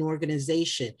management and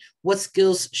organization? What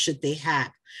skills should they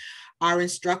have? Our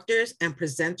instructors and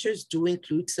presenters do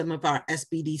include some of our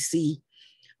SBDC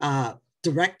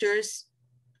directors,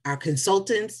 our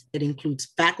consultants. It includes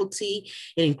faculty,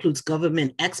 it includes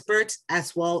government experts,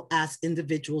 as well as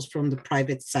individuals from the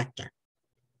private sector.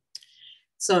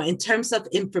 So in terms of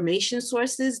information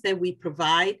sources that we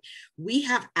provide, we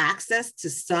have access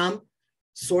to some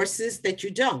sources that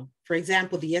you don't. For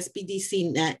example, the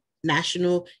SBDC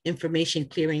National Information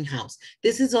Clearinghouse.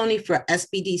 This is only for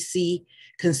SBDC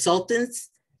consultants.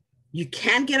 You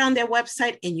can get on their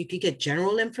website and you can get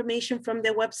general information from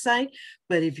their website.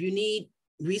 But if you need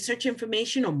research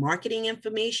information or marketing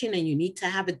information and you need to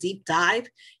have a deep dive,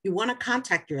 you want to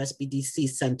contact your SBDC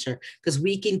center because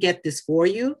we can get this for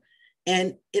you.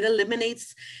 And it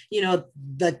eliminates, you know,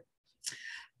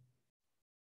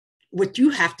 what you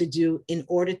have to do in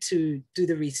order to do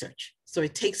the research. So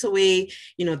it takes away,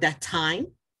 you know, that time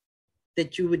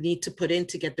that you would need to put in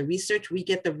to get the research. We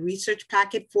get the research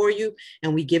packet for you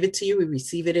and we give it to you. We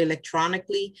receive it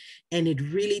electronically. And it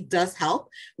really does help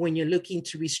when you're looking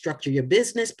to restructure your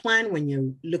business plan, when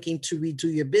you're looking to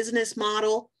redo your business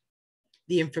model.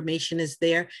 The information is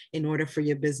there in order for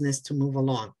your business to move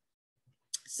along.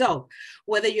 So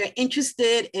whether you're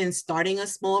interested in starting a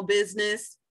small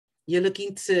business, you're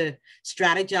looking to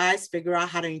strategize, figure out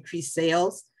how to increase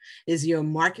sales, is your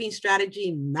marketing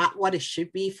strategy not what it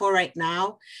should be for right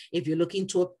now? If you're looking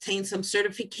to obtain some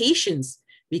certifications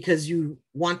because you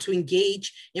want to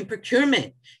engage in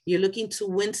procurement, you're looking to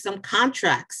win some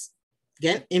contracts,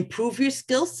 again, improve your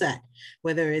skill set,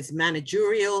 whether it's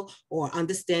managerial or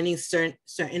understanding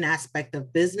certain aspect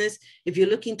of business. If you're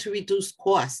looking to reduce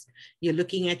costs, you're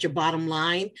looking at your bottom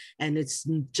line and it's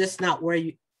just not where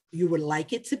you would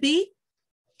like it to be,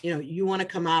 you know, you want to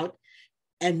come out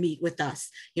and meet with us.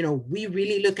 You know, we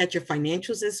really look at your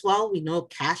financials as well. We know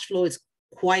cash flow is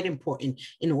quite important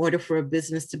in order for a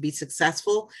business to be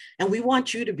successful. And we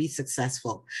want you to be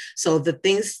successful. So the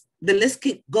list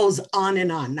goes on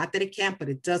and on. Not that it can't, but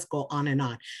it does go on and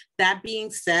on. That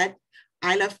being said,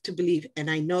 I love to believe, and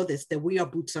I know this, that we are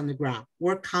boots on the ground.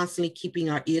 We're constantly keeping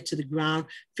our ear to the ground,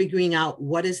 figuring out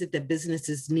what is it that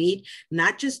businesses need,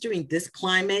 not just during this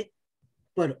climate,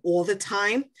 but all the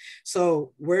time.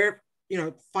 So we're, you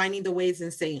know, finding the ways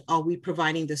and saying, are we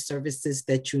providing the services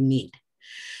that you need?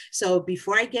 So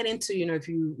before I get into, if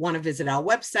you want to visit our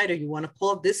website or you want to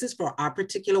call, this is for our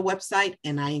particular website,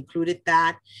 and I included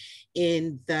that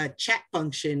in the chat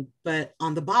function. But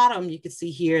on the bottom, you can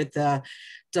see here the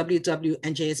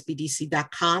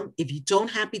www.njsbdc.com. If you don't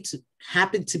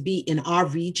happen to be in our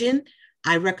region,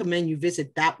 I recommend you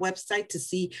visit that website to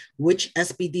see which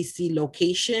SBDC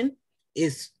location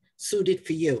is suited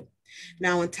for you.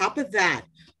 Now, on top of that,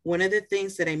 one of the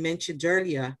things that I mentioned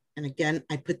earlier, and again,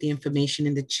 I put the information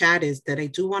in the chat, is that I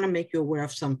do want to make you aware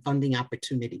of some funding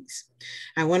opportunities.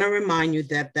 I want to remind you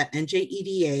that the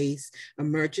NJEDA's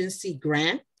emergency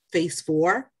grant, phase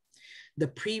 4, the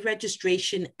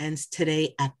pre-registration ends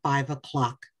today at 5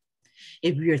 o'clock.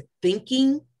 If you're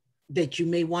thinking that you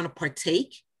may want to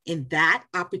partake in that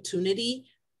opportunity,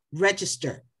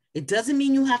 register. It doesn't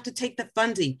mean you have to take the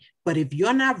funding, but if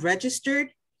you're not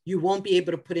registered, you won't be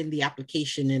able to put in the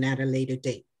application in at a later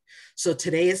date. So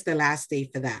today is the last day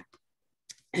for that.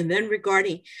 And then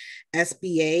regarding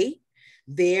SBA,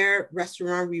 their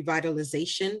restaurant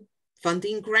revitalization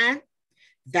funding grant,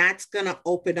 that's gonna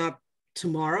open up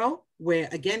tomorrow, where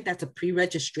again, that's a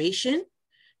pre-registration.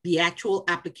 The actual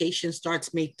application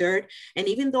starts May 3rd. And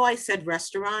even though I said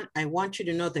restaurant, I want you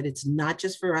to know that it's not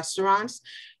just for restaurants.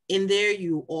 In there,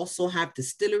 you also have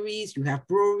distilleries, you have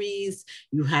breweries,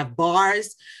 you have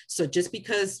bars. So just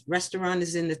because restaurant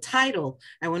is in the title,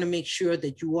 I want to make sure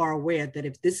that you are aware that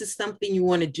if this is something you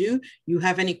want to do, you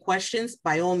have any questions,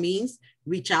 by all means,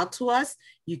 reach out to us.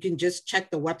 You can just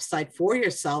check the website for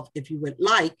yourself if you would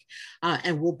like,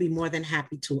 and we'll be more than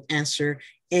happy to answer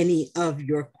any of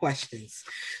your questions.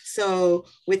 So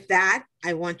with that,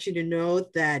 I want you to know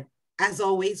that, as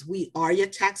always, we are your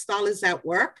tax dollars at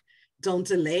work. Don't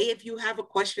delay if you have a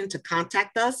question to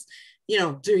contact us.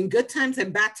 During good times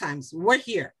and bad times, we're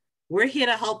here. We're here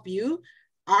to help you.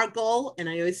 Our goal, and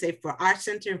I always say for our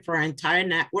center and for our entire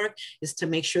network, is to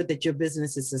make sure that your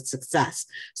business is a success.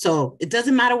 So it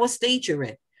doesn't matter what stage you're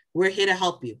in. We're here to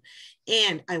help you.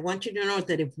 And I want you to know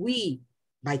that if we,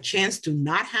 by chance, do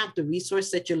not have the resource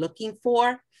that you're looking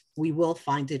for, we will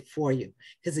find it for you.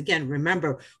 Because again,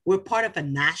 remember, we're part of a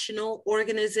national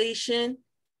organization,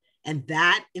 and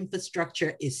that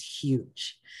infrastructure is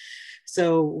huge.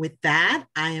 So with that,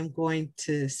 I am going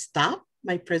to stop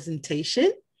my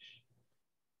presentation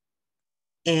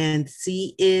and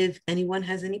see if anyone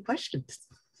has any questions.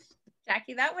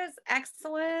 Jackie, that was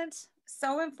excellent,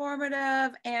 so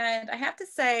informative. And I have to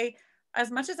say, as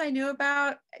much as I knew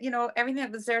about, everything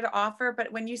that was there to offer,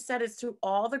 but when you said it's through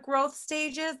all the growth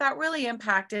stages, that really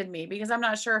impacted me, because I'm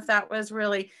not sure if that was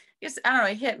really, just, I don't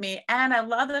know, it hit me. And I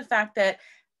love the fact that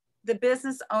the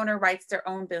business owner writes their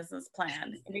own business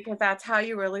plan, because that's how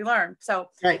you really learn. So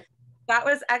right. That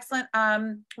was excellent.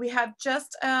 We have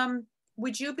just,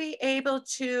 would you be able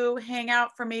to hang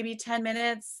out for maybe 10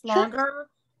 minutes longer? Sure.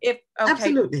 Okay.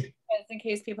 Absolutely. In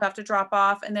case people have to drop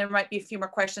off, and there might be a few more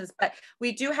questions, but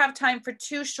we do have time for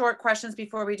 2 short questions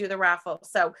before we do the raffle.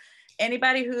 So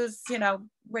anybody who's,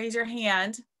 raise your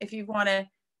hand if you want to,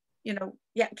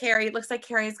 yeah, Carrie, it looks like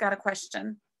Carrie's got a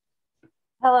question.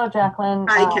 Hello, Jacqueline.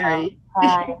 Hi, Carrie.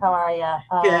 Hi, how are you?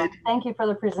 Good. Thank you for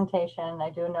the presentation. I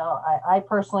do know, I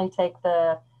personally take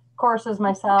the courses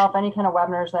myself. Any kind of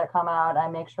webinars that come out, I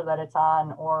make sure that it's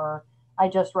on, or I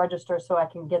just register so I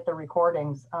can get the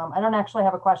recordings. I don't actually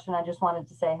have a question. I just wanted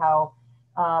to say how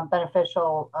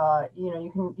beneficial,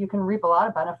 you can reap a lot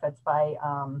of benefits by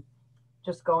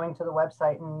just going to the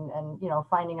website and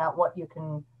finding out what you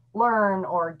can learn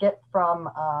or get from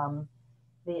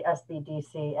the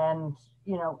SBDC. And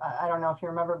I don't know if you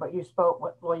remember, but you spoke,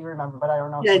 well, you remember, but I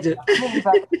don't know. Yeah, I do.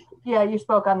 But yeah, you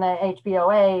spoke on the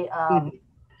HBOA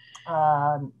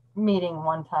meeting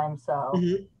one time. So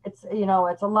it's,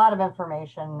 it's a lot of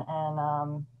information,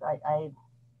 and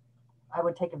I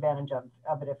would take advantage of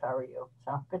it if I were you.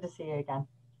 So good to see you again.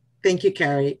 Thank you,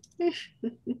 Carrie.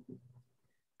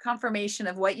 Confirmation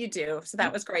of what you do. So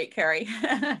that was great, Carrie.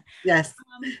 Yes.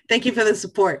 Thank you for the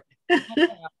support.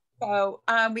 So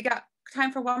we got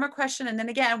time for one more question, and then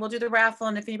again, we'll do the raffle.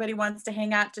 And if anybody wants to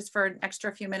hang out just for an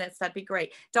extra few minutes, that'd be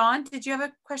great. Dawn, did you have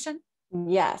a question?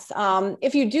 Yes.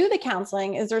 If you do the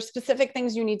counseling, is there specific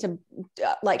things you need to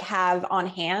have on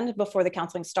hand before the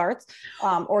counseling starts?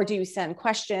 Or do you send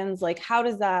questions? How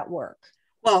does that work?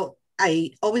 Well,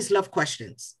 I always love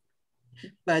questions,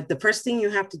 but the first thing you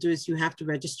have to do is you have to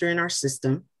register in our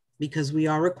system, because we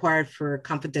are required for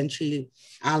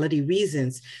confidentiality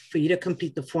reasons for you to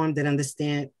complete the form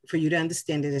for you to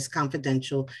understand it is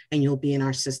confidential, and you'll be in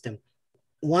our system.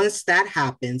 Once that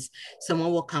happens,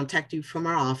 someone will contact you from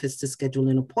our office to schedule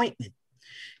an appointment.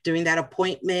 During that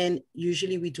appointment,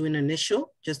 usually we do an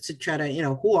initial just to try to,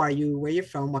 who are you, where you're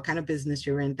from, what kind of business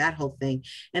you're in, that whole thing,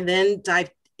 and then dive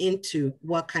into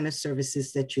what kind of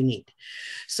services that you need.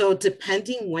 So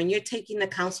depending when you're taking the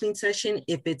counseling session,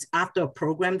 if it's after a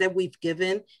program that we've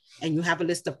given and you have a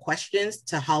list of questions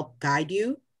to help guide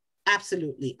you,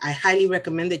 absolutely. I highly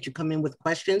recommend that you come in with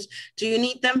questions. Do you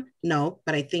need them? No,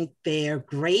 but I think they're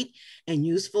great and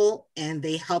useful, and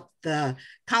they help the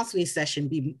counseling session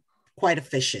be quite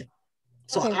efficient.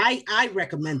 So okay. I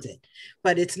recommend it,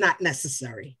 but it's not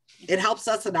necessary. It helps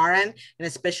us at our end, and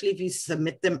especially if you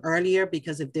submit them earlier,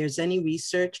 because if there's any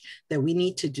research that we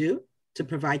need to do to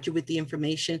provide you with the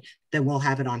information, then we'll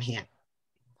have it on hand.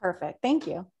 Perfect. Thank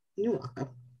you. You're welcome.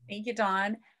 Thank you,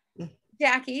 Dawn.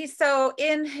 Jackie, so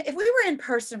if we were in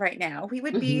person right now, we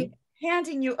would be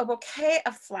handing you a bouquet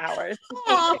of flowers.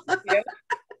 So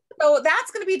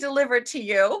that's going to be delivered to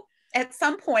you at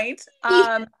some point.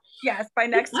 Yes, by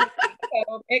next week.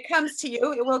 So it comes to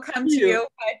you. It will come to you.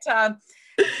 But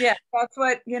yeah, that's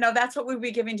what we'll be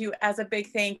giving you as a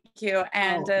big thank you,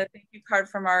 and a thank you card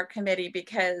from our committee,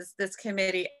 because this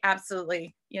committee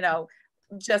absolutely,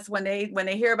 just when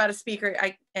they hear about a speaker,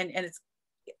 and it's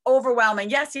overwhelming.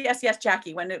 Yes,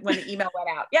 Jackie, when the email went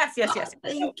out. Yes.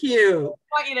 Thank you.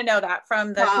 I want you to know that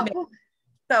from the committee.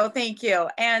 So thank you.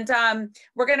 And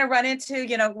we're going to run into,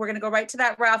 we're going to go right to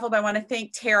that raffle, but I want to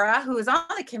thank Tara, who is on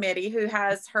the committee, who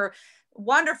has her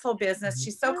wonderful business.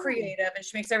 She's so creative, and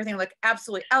she makes everything look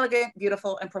absolutely elegant,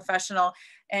 beautiful, and professional.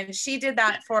 And she did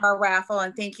that for our raffle.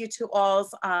 And thank you to all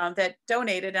that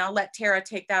donated. And I'll let Tara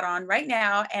take that on right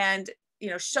now and,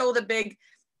 show the big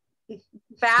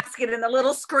basket in the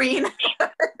little screen.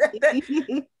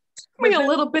 Me a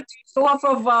little bit off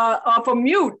of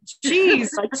mute. Jeez,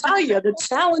 I tell you, the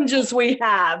challenges we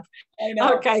have. I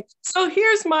know. Okay, so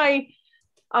here's my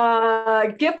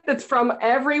gift that's from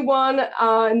everyone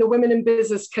in the Women in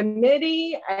Business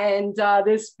Committee, and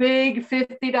this big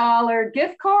 $50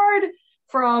 gift card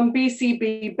from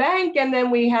BCB Bank, and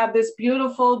then we have this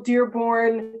beautiful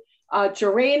Dearborn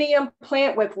geranium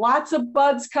plant with lots of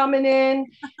buds coming in,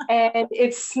 and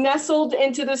it's nestled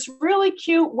into this really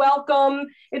cute welcome.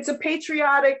 It's a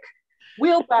patriotic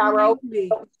wheelbarrow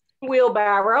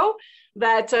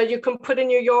that you can put in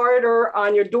your yard or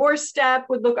on your doorstep.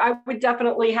 I would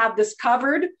definitely have this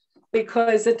covered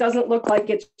because it doesn't look like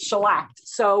it's shellacked.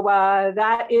 So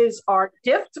that is our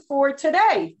gift for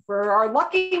today for our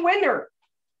lucky winner.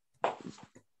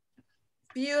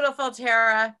 Beautiful,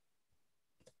 Tara.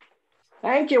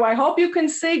 Thank you. I hope you can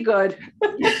see good.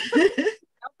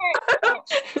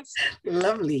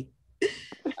 Lovely.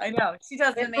 I know. She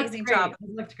does an amazing job. It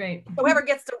looked great.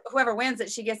 Whoever wins it,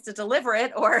 she gets to deliver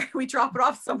it, or we drop it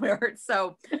off somewhere.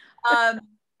 So, all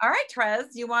right, Trez,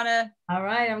 you want to? All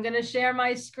right, I'm going to share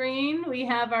my screen. We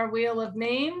have our wheel of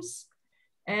names,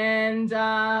 and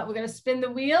we're going to spin the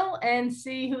wheel and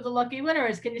see who the lucky winner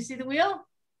is. Can you see the wheel?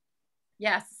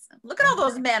 Yes. Look at all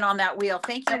those men on that wheel.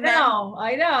 Thank you, I know.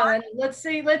 And let's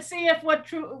see if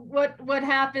what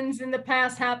happens in the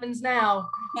past happens now.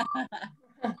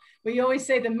 We always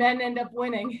say the men end up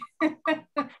winning.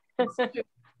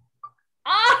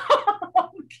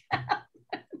 Oh,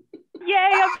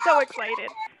 yay, I'm so excited.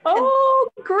 Oh,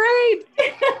 great.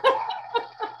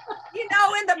 In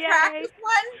the practice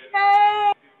one?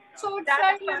 Yay. So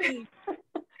excited.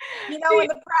 In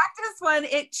the practice one,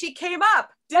 she came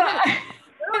up, didn't it?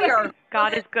 Earlier.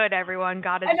 God is good, everyone.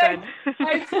 God is good.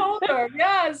 I told her,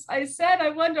 yes. I said, I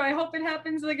hope it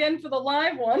happens again for the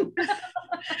live one.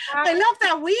 I love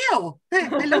that wheel.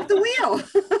 I love the wheel.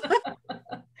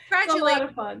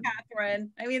 Congratulations, Kathrine.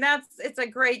 I mean, it's a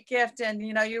great gift, and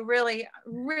you're really,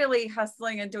 really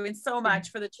hustling and doing so much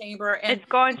for the chamber. And it's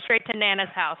going straight to Nana's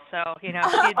house, so she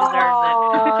deserves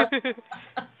it.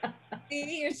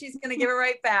 She's going to give it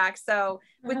right back. So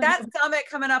with that summit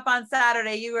coming up on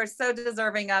Saturday, you are so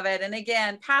deserving of it. And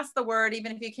again, pass the word,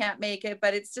 even if you can't make it,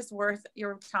 but it's just worth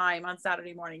your time on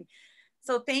Saturday morning.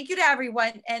 So thank you to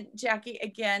everyone. And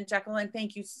Jacqueline,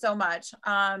 thank you so much.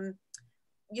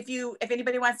 If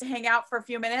anybody wants to hang out for a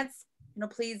few minutes,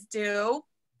 please do.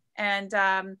 And,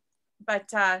 but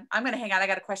I'm going to hang out. I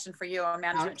got a question for you on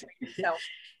management training. So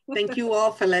thank you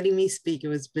all for letting me speak.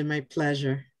 It's been my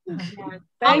pleasure.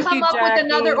 I'll come up with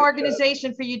another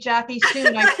organization for you, Jackie,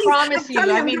 soon. I promise you.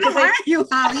 I mean, where are you,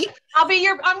 Holly? I'll be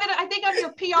I think I'm your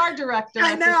PR director.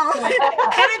 I know. Get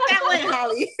it that way,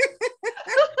 Holly.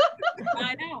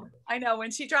 I know. When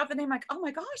she dropped the name, I'm like, oh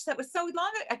my gosh, that was so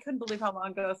long. I couldn't believe how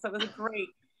long ago. So it was great.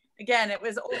 Again, it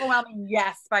was overwhelming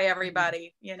yes by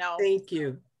everybody, Thank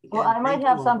you. Well, I might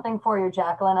have something for you,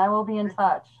 Jacqueline. I will be in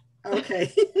touch.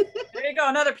 Okay. There you go,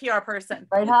 another PR person.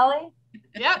 Right, Holly?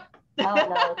 Yep.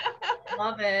 Oh,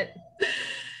 Love it.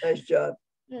 Nice job.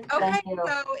 Okay,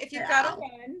 so if you've got a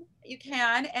pen, you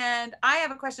can. And I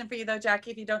have a question for you though,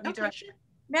 Jackie, if you don't need to.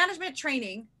 Management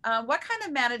training, what kind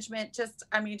of management,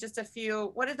 just a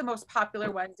few, what are the most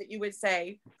popular ones that you would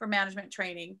say for management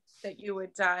training that you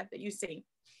would, that you see?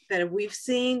 That we've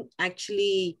seen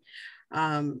actually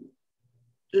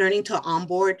learning to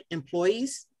onboard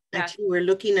employees. Yeah. Actually, we're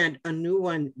looking at a new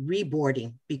one,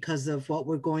 reboarding, because of what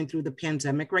we're going through the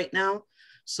pandemic right now.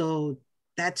 So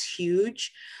that's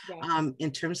huge. Yeah.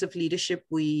 In terms of leadership,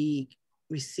 we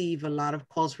receive a lot of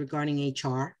calls regarding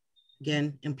HR,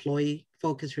 again, employee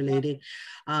focus related.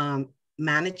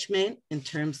 Management in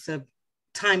terms of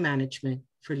time management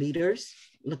for leaders,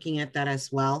 looking at that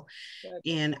as well. Good.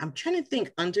 And I'm trying to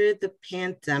think, under the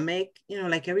pandemic,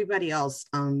 like everybody else,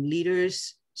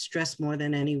 leaders stress more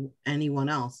than anyone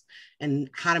else, and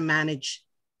how to manage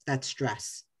that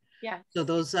stress. Yeah. So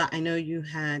those, I know you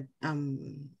had,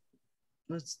 I'm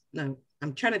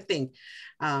trying to think.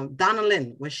 Donna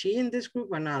Lynn, was she in this group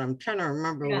or not? I'm trying to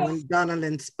remember when Donna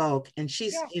Lynn spoke, and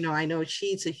she's, I know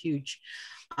she's a huge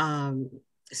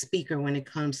speaker when it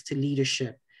comes to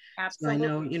leadership. Absolutely.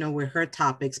 So I know, with her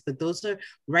topics, but those are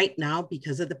right now,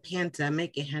 because of the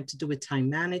pandemic, it had to do with time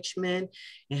management.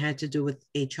 It had to do with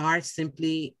HR.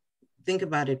 Simply think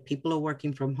about it. People are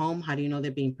working from home. How do you know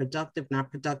they're being productive, not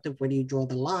productive? Where do you draw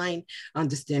the line?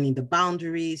 Understanding the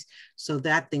boundaries. So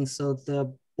that thing. So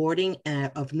the boarding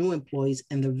of new employees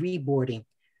and the reboarding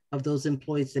of those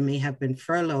employees that may have been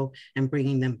furloughed and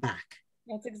bringing them back.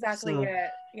 That's exactly it.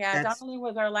 Yeah, Donnelly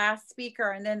was our last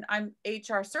speaker, and then I'm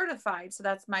HR certified. So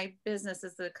that's my business,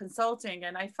 is the consulting.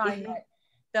 And I find that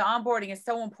the onboarding is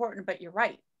so important, but you're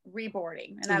right,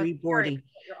 reboarding. And I'm curious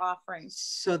what you're offering.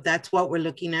 So that's what we're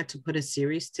looking at, to put a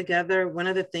series together. One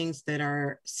of the things that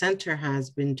our center has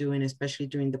been doing, especially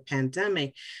during the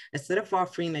pandemic, instead of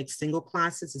offering like single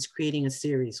classes, is creating a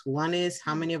series. One is,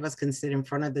 how many of us can sit in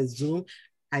front of the Zoom?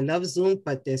 I love Zoom,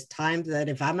 but there's times that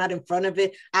if I'm not in front of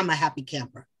it, I'm a happy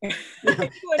camper.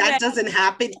 That doesn't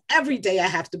happen every day. I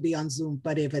have to be on Zoom,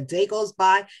 but if a day goes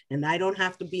by and I don't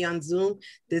have to be on Zoom,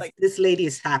 this lady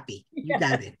is happy. You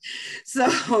got it.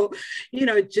 So,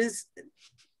 just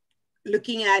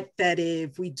looking at that,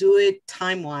 if we do it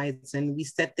time-wise and we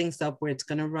set things up where it's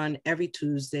going to run every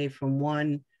Tuesday from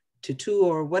 1 to 2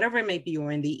 or whatever it may be,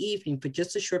 or in the evening for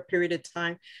just a short period of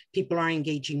time, people are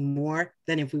engaging more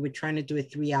than if we were trying to do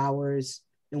it 3 hours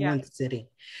in one sitting.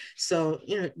 So,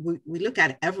 we look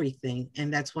at everything,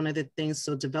 and that's one of the things.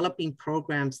 So developing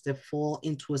programs that fall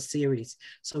into a series.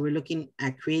 So we're looking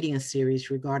at creating a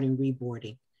series regarding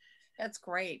reboarding. That's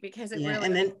great, because it really...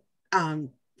 And then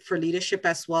for leadership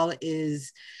as well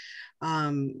is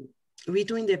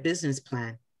redoing their business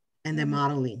plan and their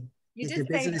modeling. Is the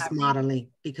business modeling,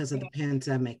 because of the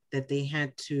pandemic, that they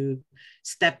had to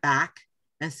step back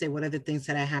and say, what are the things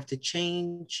that I have to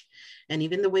change? And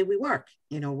even the way we work,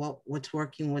 what's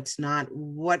working, what's not,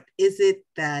 what is it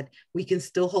that we can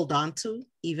still hold on to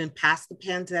even past the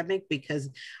pandemic? Because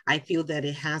I feel that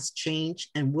it has changed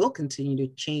and will continue to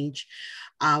change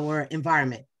our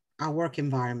environment, our work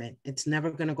environment. It's never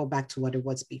going to go back to what it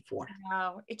was before.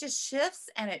 No, it just shifts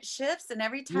and it shifts. And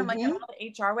every time like all the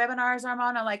HR webinars I'm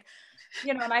on, I'm like,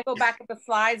 and I go back at the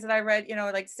slides that I read,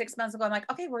 like 6 months ago, I'm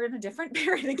like, okay, we're in a different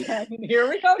period again. And here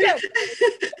we go again.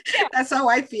 That's how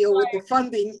I feel with the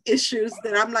funding issues,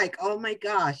 that I'm like, oh my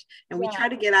gosh. And we try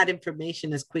to get out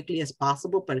information as quickly as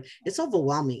possible, but it's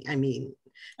overwhelming. I mean,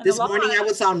 this morning I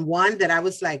was on one that I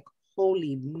was like,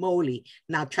 holy moly.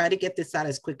 Now try to get this out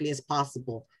as quickly as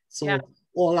possible, so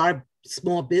all our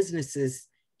small businesses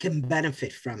can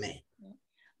benefit from it.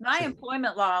 My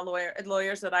employment law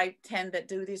lawyers that I tend that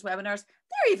do these webinars,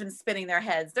 they're even spinning their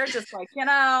heads. They're just like,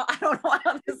 I don't know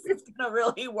how this is going to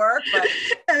really work, but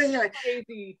it's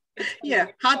crazy.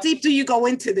 How deep do you go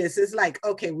into this? It's like,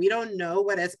 okay, we don't know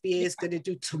what SBA is going to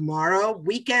do tomorrow.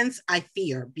 Weekends, I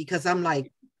fear, because I'm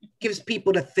like, gives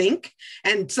people to think,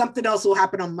 and something else will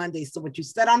happen on Monday. So what you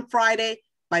said on Friday,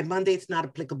 by Monday, it's not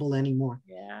applicable anymore.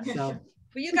 Yeah. So.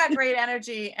 Well, you got great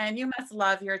energy, and you must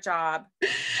love your job.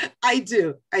 I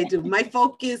do. My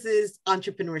focus is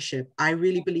entrepreneurship. I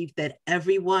really believe that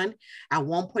everyone at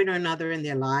one point or another in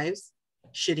their lives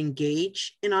should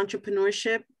engage in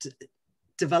entrepreneurship.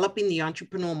 Developing the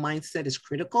entrepreneurial mindset is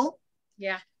critical.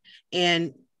 Yeah.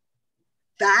 And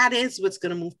that is what's going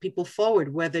to move people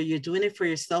forward, whether you're doing it for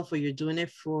yourself or you're doing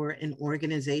it for an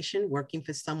organization, working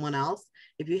for someone else.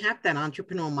 If you have that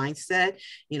entrepreneurial mindset,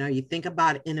 you think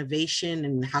about innovation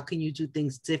and how can you do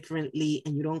things differently,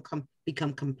 and you don't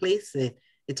become complacent.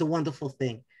 It's a wonderful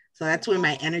thing. So that's where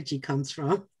my energy comes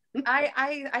from.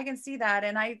 I can see that.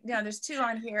 And there's two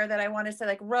on here that I want to say,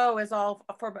 like Roe is all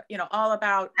for, all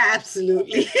about.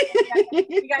 Absolutely.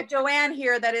 We got Joanne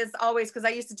here that is always, because I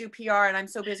used to do PR and I'm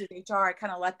so busy with HR, I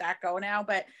kind of let that go now.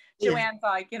 But Joanne's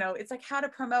like, it's like how to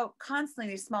promote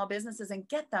constantly these small businesses and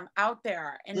get them out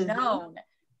there and known.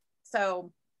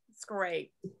 So it's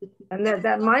great. And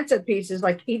that mindset piece is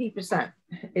like 80%.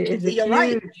 It's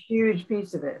a huge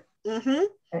piece of it.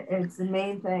 It's the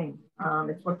main thing.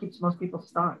 It's what keeps most people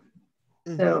stuck.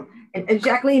 So, and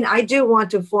Jacqueline, I do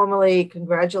want to formally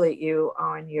congratulate you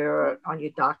on your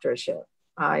doctorship.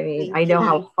 I mean, I know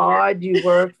how hard you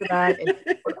work for that, and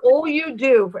but all you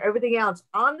do for everything else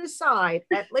on the side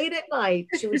late at night,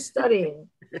 she was studying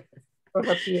for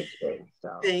her PhD.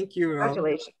 So thank you, Ro.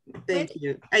 Congratulations. Thank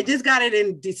you. I just got it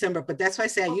in December, but that's why I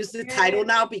say I use the title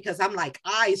now, because I'm like,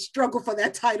 I struggle for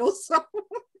that title. So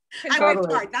I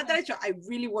worked hard. Not that I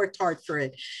really worked hard for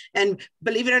it. And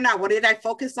believe it or not, what did I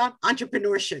focus on?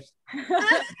 Entrepreneurship.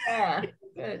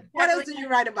 Good. What else did you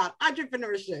write about?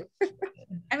 Entrepreneurship.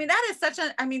 I mean,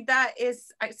 that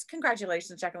is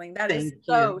congratulations, Jacqueline. That is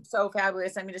so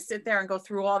fabulous. I mean, to sit there and go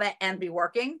through all that and be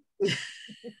working,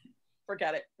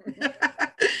 forget it.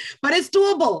 But it's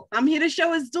doable. I'm here to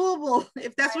show it's doable.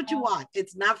 If that's what you want.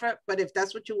 It's not but if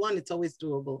that's what you want, it's always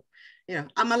doable.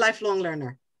 I'm a lifelong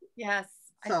learner. Yes.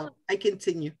 So I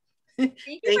continue.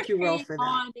 Thank you, Ro, for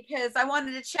that. Because I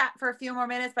wanted to chat for a few more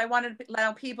minutes, but I wanted to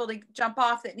allow people to jump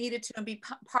off that needed to and be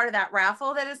part of that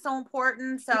raffle that is so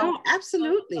important. So no,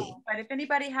 absolutely. But if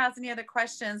anybody has any other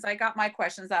questions, I got my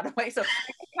questions out of the way. So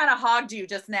I kind of hogged you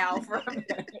just now for a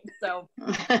minute. So.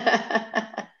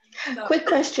 Quick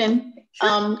question,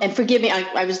 and forgive me,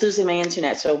 I was losing my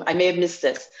internet, so I may have missed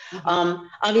this.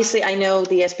 Obviously, I know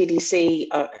the SBDC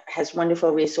has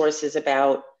wonderful resources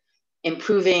about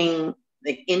improving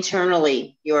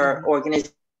internally your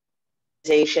organization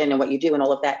and what you do and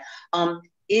all of that.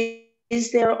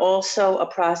 Is there also a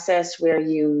process where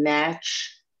you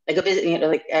match, like like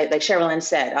Sherilyn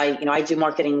said, I do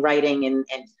marketing, writing, and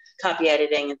copy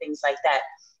editing and things like that.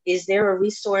 Is there a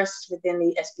resource within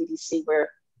the SBDC where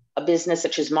a business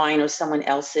such as mine or someone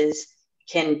else's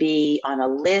can be on a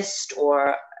list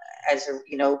or as a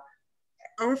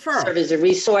referral, serve as a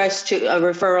resource to a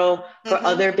referral for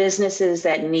other businesses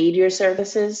that need your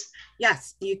services?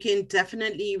 Yes, you can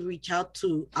definitely reach out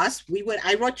to us.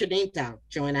 I wrote your name down,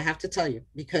 Joanne, I have to tell you,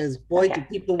 because boy, do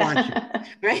people want you,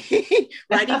 right?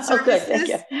 Writing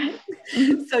services. Thank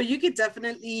you. So you could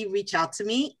definitely reach out to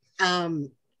me.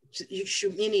 You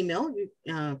shoot me an email,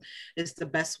 is the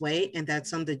best way. And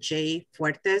that's on the J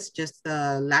Fuertes, just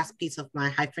the last piece of my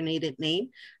hyphenated name,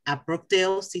 at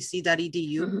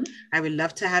brookdalecc.edu. I would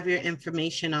love to have your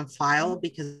information on file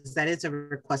because that is a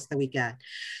request that we get.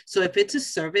 So if it's a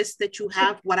service that you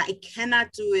have, what I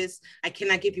cannot do is I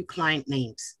cannot give you client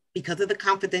names. Because of the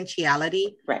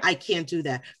confidentiality, I can't do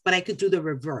that. But I could do the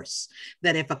reverse,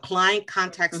 that if a client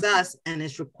contacts us and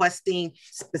is requesting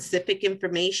specific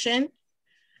information,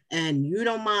 and you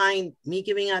don't mind me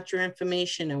giving out your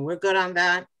information and we're good on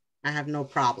that, I have no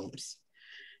problems.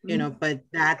 But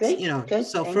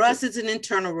that's, so for us, it's an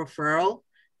internal referral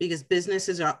because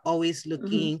businesses are always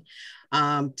looking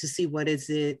to see what is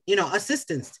it,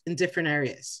 assistance in different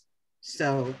areas.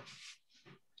 So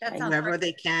wherever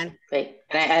they can. Great.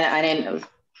 And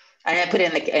I had put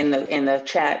in the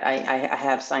chat, I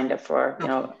have signed up for,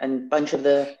 a bunch of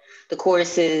the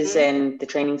courses and the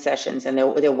training sessions, and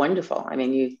they're wonderful. I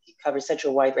mean, you cover such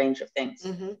a wide range of things.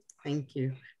 Thank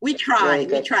you. We try.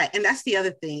 And that's the other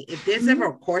thing. If there's ever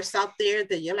a course out there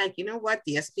that you're like, you know what,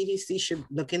 the SBDC should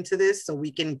look into this so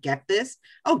we can get this,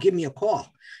 give me a call.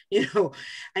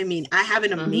 I mean, I have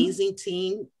an amazing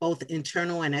team, both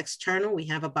internal and external. We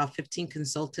have about 15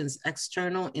 consultants,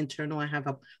 external, internal. I have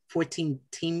 14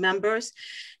 team members,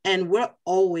 and we're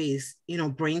always,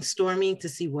 brainstorming to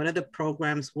see what are the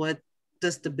programs, what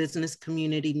does the business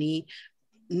community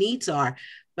needs are,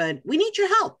 but we need your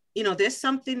help. There's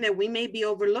something that we may be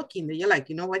overlooking that you're like,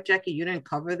 you know what, Jackie, you didn't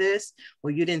cover this, or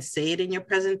you didn't say it in your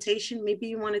presentation. Maybe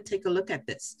you want to take a look at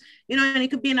this, and it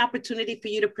could be an opportunity for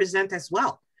you to present as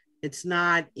well. It's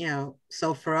not,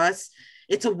 so for us,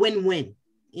 it's a win-win,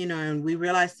 and we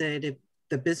realize that if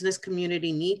the business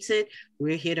community needs it,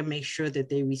 we're here to make sure that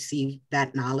they receive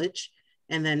that knowledge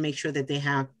and then make sure that they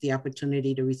have the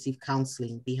opportunity to receive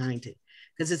counseling behind it.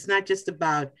 Because it's not just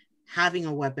about having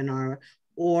a webinar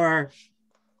or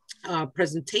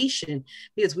presentation,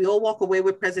 because we all walk away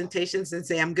with presentations and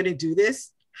say, I'm going to do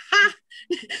this. Ha!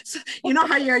 So, you know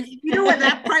how you know where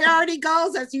that priority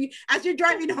goes as you're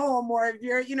driving home, or if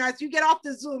you're, as you get off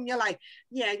the Zoom, you're like,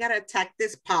 yeah, I gotta attack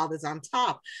this pile that's on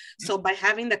top. So by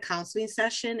having the counseling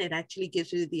session, it actually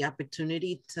gives you the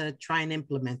opportunity to try and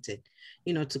implement it,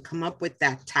 to come up with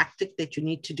that tactic that you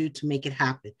need to do to make it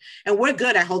happen. And we're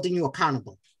good at holding you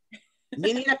accountable.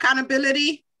 You need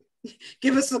accountability?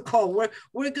 Give us a call.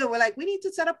 We're good. We're like, we need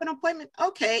to set up an appointment.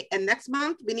 Okay. And next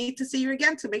month we need to see you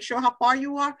again to make sure how far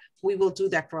you are. We will do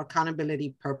that for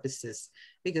accountability purposes,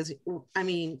 because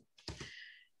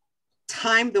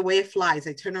time, the way it flies,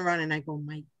 I turn around and I go,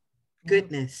 my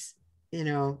goodness,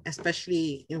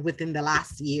 especially within the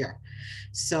last year.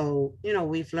 So,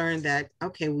 we've learned that,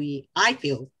 okay, I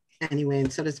feel anyway,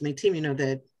 and so does my team,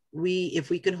 that if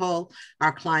we could hold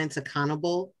our clients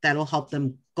accountable, that'll help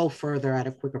them go further at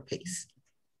a quicker pace.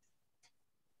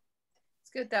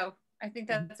 It's good though. I think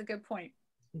that's a good point.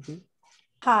 Mm-hmm.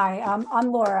 Hi,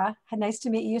 I'm Laura. Nice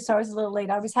to meet you. So I was a little late.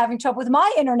 I was having trouble with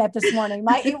my internet this morning.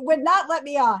 It would not let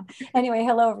me on. Anyway,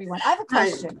 hello everyone. I have a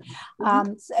question.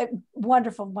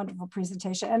 Wonderful, wonderful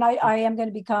presentation. And I am going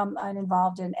to become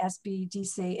involved in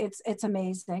SBDC. It's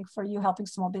amazing for you helping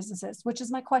small businesses, which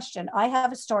is my question. I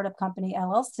have a startup company,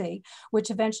 LLC,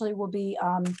 which eventually will be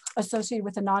associated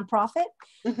with a nonprofit.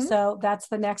 Mm-hmm. So that's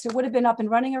the next. It would have been up and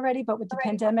running already, but with the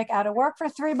pandemic, out of work for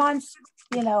 3 months,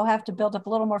 have to build up a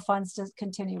little more funds to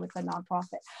continue with the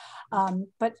nonprofit.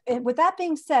 But with that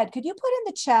being said, could you put in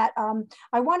the chat,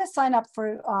 I want to sign up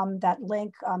for that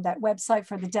link, that website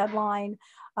for the deadline.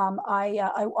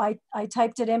 I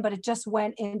typed it in, but it just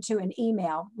went into an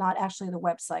email, not actually the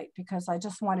website, because I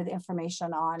just wanted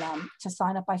information on to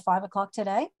sign up by 5 o'clock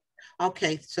today.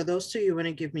 Okay, so those two, you want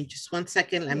to give me just 1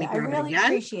 second. Let me grab it again. I really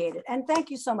appreciate it. And thank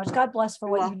you so much. God bless for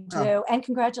what you do. And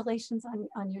congratulations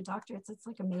on your doctorates. It's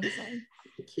like amazing.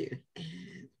 Thank you.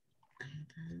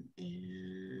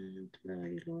 And where are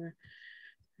you, Laura?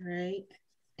 All right.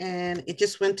 And it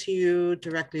just went to you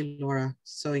directly, Laura.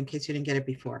 So in case you didn't get it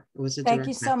before, it was a direct Thank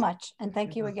you so much. And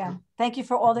thank you again. Thank you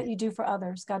for all that you do for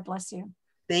others. God bless you.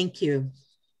 Thank you.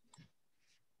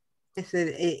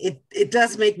 It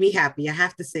does make me happy. I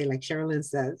have to say, like Sherilyn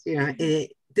says,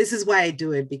 this is why I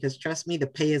do it, because trust me, the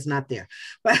pay is not there,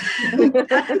 but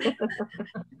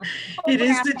it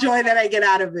is the joy that I get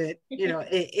out of it.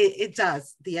 It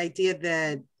does. The idea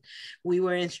that we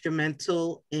were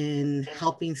instrumental in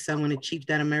helping someone achieve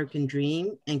that American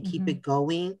dream and keep it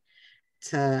going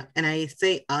and I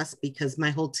say us because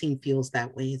my whole team feels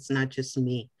that way. It's not just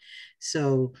me.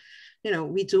 So,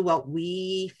 we do what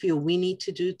we feel we need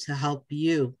to do to help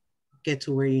you get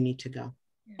to where you need to go.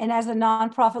 And as a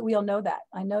nonprofit, we all know that.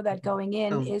 I know that going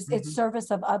in it's service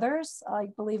of others. I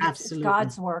believe it's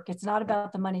God's work. It's not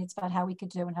about the money. It's about how we could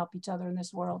do and help each other in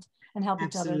this world and help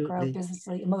each other grow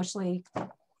businessly, emotionally,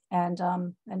 and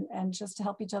just to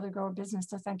help each other grow a business.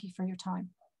 So thank you for your time.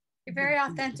 You're very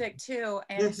authentic too.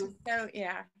 And it's just so,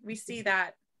 we see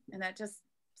that, and that just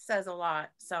says a lot.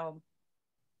 So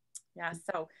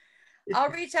so I'll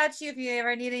reach out to you if you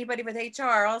ever need anybody with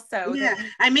HR also. Yeah,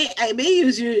 I may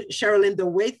use you, Sherilyn. The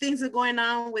way things are going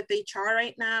on with HR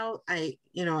right now, I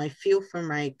feel for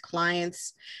my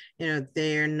clients,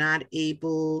 they're not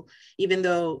able, even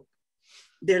though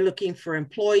they're looking for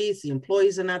employees, the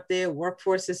employees are not there,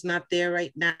 workforce is not there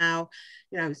right now.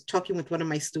 I was talking with one of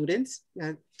my students,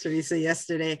 Teresa,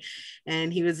 yesterday,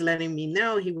 and he was letting me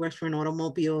know he works for an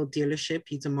automobile dealership.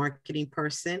 He's a marketing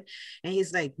person. And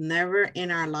he's like, never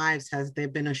in our lives has there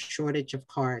been a shortage of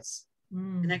cars.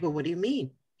 And I go, what do you mean?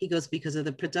 He goes, because of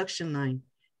the production line.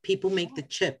 People make the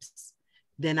chips.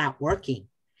 They're not working.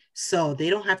 So they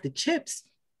don't have the chips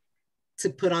to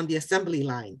put on the assembly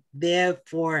line.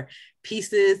 Therefore,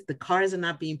 pieces, the cars are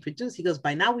not being produced. He goes,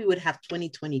 by now we would have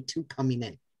 2022 coming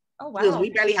in. Oh, wow. Because we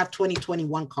barely have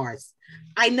 2021 cars.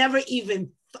 I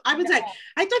was like,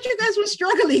 I thought you guys were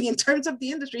struggling in terms of the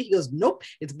industry. He goes, nope,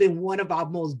 it's been one of our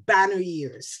most banner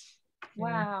years.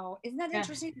 Wow. Isn't that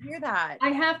interesting to hear that? I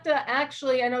have to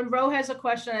actually, I know Ro has a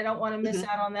question. I don't want to miss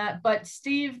out on that, but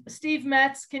Steve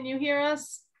Metz, can you hear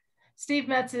us? Steve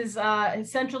Metz is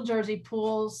Central Jersey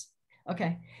Pools.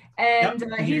 Okay. And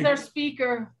he's our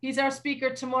speaker. He's our speaker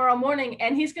tomorrow morning,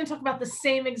 and he's going to talk about the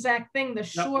same exact thing, the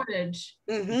shortage.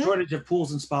 Shortage of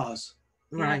pools and spas.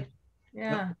 Right.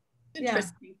 Yeah.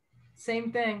 Interesting.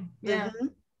 Same thing. Yeah.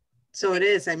 So it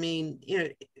is. I mean,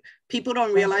 people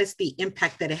don't realize the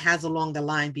impact that it has along the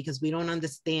line because we don't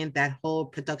understand that whole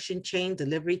production chain,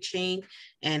 delivery chain,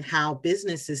 and how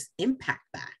businesses impact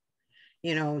that.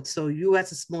 You know, so you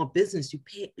as a small business, you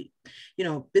pay, you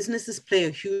know, businesses play a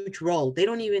huge role. They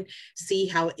don't even see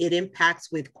how it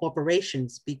impacts with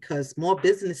corporations because more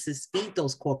businesses feed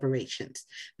those corporations.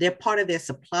 They're part of their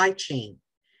supply chain.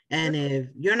 And if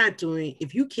you're not doing,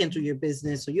 if you can't do your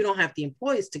business or you don't have the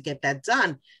employees to get that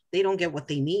done, they don't get what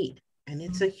they need. And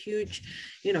it's a huge,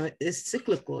 you know, it's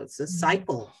cyclical, it's a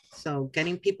cycle. So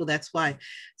getting people, that's why.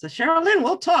 So Sherilyn,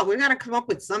 we'll talk. We got to come up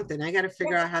with something. I got to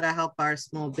figure out how to help our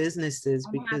small businesses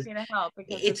because,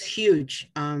 it's huge.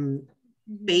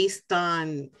 Based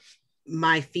on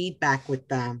my feedback with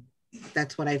them,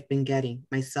 that's what I've been getting,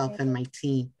 myself and my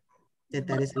team.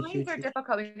 That is a huge. Fines are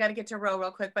difficult. We got to get to Ro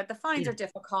real quick, but the fines are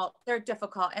difficult. They're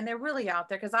difficult and they're really out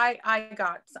there because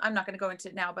I'm not going to go into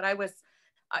it now, but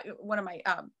one of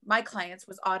my clients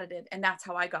was audited and that's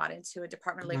how I got into a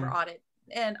Department of Labor audit.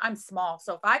 And I'm small.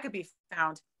 So if I could be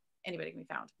found, anybody can be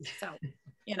found. So,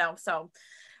 you know, so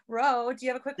Ro, do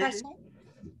you have a quick question?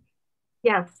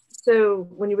 Yeah. So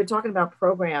when you were talking about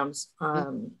programs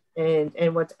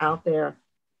and what's out there,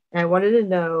 I wanted to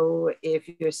know if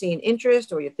you're seeing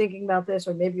interest or you're thinking about this,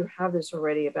 or maybe you have this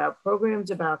already about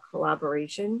programs about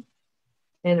collaboration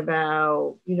and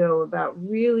about, you know, about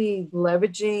really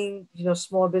leveraging, you know,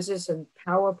 small business and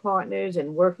power partners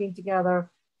and working together.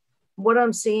 What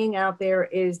I'm seeing out there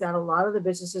is that a lot of the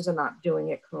businesses are not doing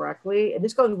it correctly. And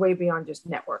this goes way beyond just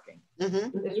networking.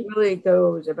 This really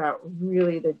goes about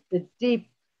really the deep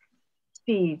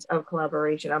seeds of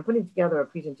collaboration. I'm putting together a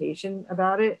presentation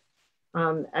about it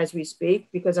as we speak,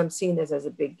 because I'm seeing this as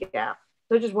a big gap.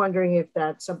 So just wondering if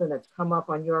that's something that's come up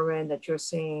on your end that you're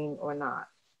seeing or not.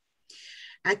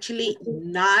 Actually,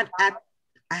 not at,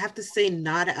 I have to say,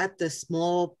 not at the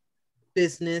small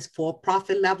business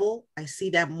for-profit level. I see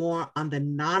that more on the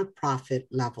nonprofit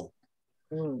level.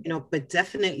 You know, but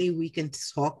definitely we can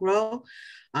talk, Ro,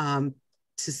 to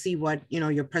see what, you know,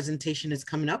 your presentation is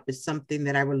coming up. Is something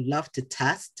that I would love to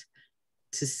test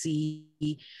to see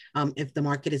if the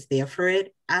market is there for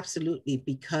it. Absolutely,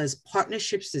 because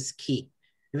partnerships is key.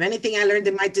 If anything I learned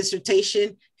in my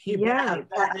dissertation, you have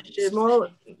partnerships. Small,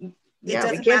 it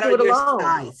doesn't matter your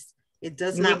size. It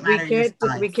does not matter your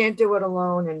size. We can't do it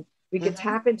alone, and we can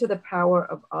tap into the power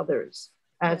of others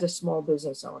as a small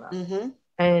business owner.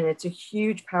 And it's a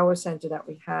huge power center that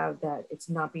we have that it's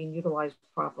not being utilized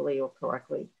properly or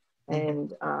correctly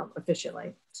and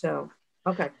efficiently. So,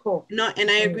 okay, cool. No, and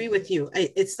I agree with you.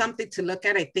 It's something to look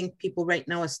at. I think people right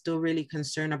now are still really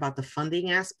concerned about the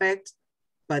funding aspect,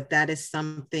 but that is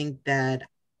something that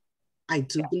I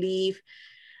do believe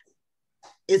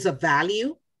is a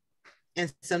value.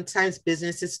 And sometimes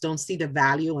businesses don't see the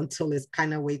value until it's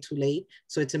kind of way too late.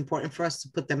 So it's important for us to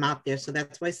put them out there. So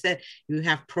that's why I said you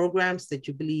have programs that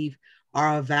you believe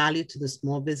are of value to the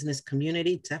small business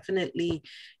community. Definitely,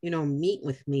 you know, meet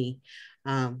with me.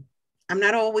 I'm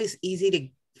not always easy to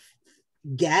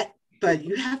get, but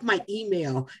you have my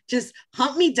email. Just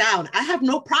hunt me down. I have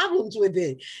no problems with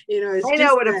it. You know, it's I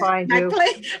know where to find you.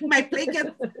 My plate gets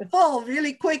full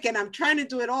really quick, and I'm trying to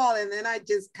do it all, and then I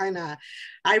just kind of,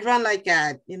 I run like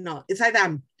a, you know, it's either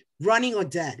I'm running or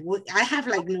dead. I have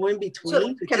like no in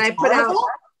between. So can I put out?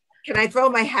 Can I throw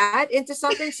my hat into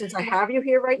something since I have you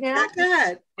here right now? Go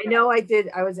ahead. I know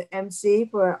I was an MC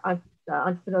for the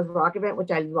Entrepreneurs Rock event, which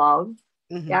I loved.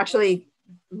 Actually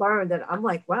learned that I'm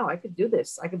like, wow, I could do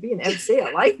this. I could be an MC.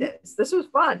 I like this. This was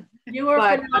fun. You were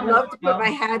but I'd love to put my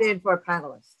hat in for a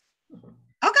panelist.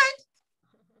 Okay.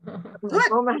 Good.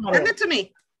 Send it to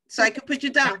me so I can put you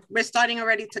down. We're starting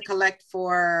already to collect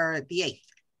for the 8th.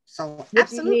 So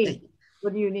absolutely.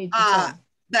 What do you need?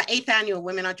 The 8th annual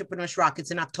Women Entrepreneurs Rock.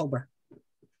 It's in October.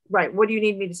 Right. What do you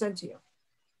need me to send to you?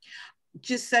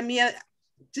 Just send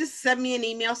me an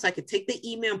email so I could take the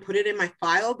email and put it in my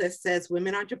file that says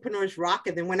Women Entrepreneurs Rock.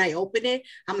 And then when I open it,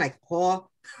 I'm like, oh,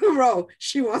 Ro,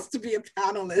 she wants to be a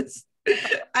panelist.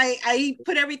 I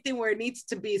put everything where it needs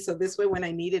to be. So this way, when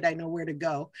I need it, I know where to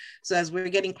go. So as we're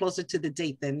getting closer to the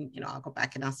date, then, you know, I'll go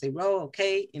back and I'll say, Ro,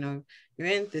 okay, you know, you're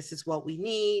in, this is what we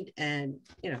need. And,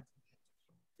 you know,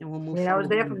 and we'll move forward. I was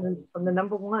there from the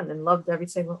number one and loved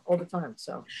all the time.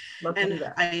 So love to do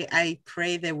that. I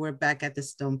pray that we're back at the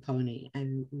Stone Pony. I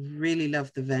really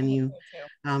love the venue.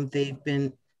 They've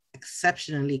been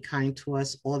exceptionally kind to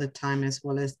us all the time, as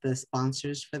well as the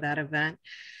sponsors for that event.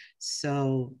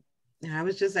 So I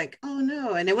was just like, oh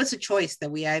no. And it was a choice that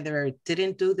we either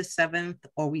didn't do the 7th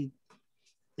or we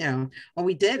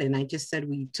did. And I just said,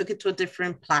 we took it to a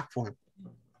different platform.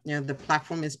 You know, the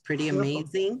platform is pretty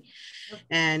amazing.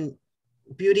 And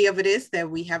beauty of it is that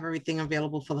we have everything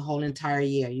available for the whole entire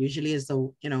year. Usually it's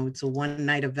it's a one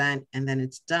night event and then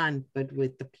it's done. But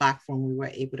with the platform, we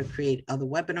were able to create other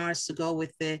webinars to go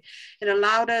with it. It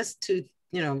allowed us to,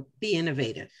 be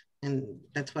innovative. And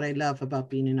that's what I love about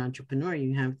being an entrepreneur.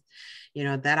 You have,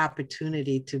 that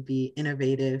opportunity to be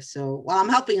innovative. So while I'm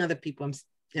helping other people, I'm,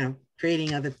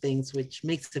 creating other things, which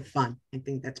makes it fun. I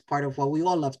think that's part of what we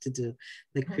all love to do,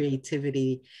 the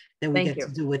creativity that we get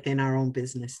to do within our own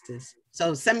businesses.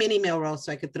 So send me an email, Rose,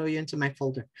 so I could throw you into my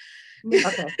folder.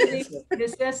 Okay.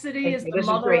 Necessity is the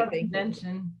mother of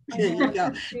invention. There you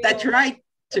go. That's right,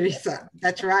 Teresa.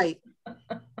 That's right.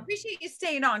 Appreciate you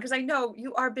staying on because I know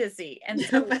you are busy, and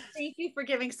so thank you for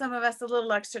giving some of us a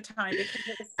little extra time because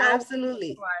it was so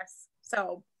absolutely to us.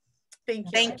 So thank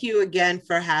you. Thank you again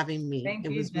for having me.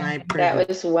 It was my privilege. That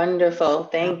was wonderful.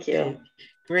 Thank you.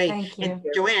 Great. Thank you. And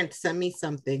Joanne, send me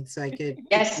something so I could.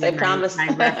 Yes, I promise. My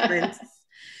reference.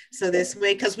 So this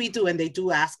way, because we do, and they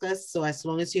do ask us. So as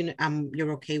long as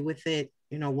you're okay with it,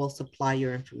 we'll supply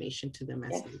your information to them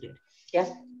as needed.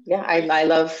 Yeah, I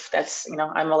love that's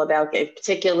I'm all about it,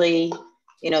 particularly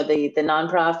the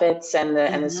nonprofits and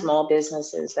the small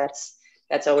businesses.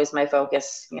 That's always my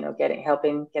focus.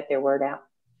 Helping get their word out.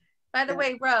 By the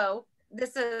way, Ro,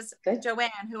 this is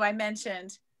Joanne, who I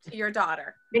mentioned to your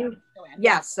daughter. Joanne.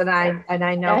 Yes, and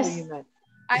I know who you meant.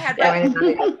 I had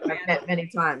I've met many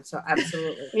times, so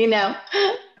absolutely.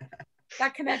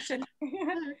 That connection.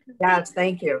 Yes,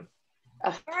 thank you.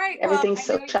 All right. Everything's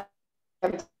so.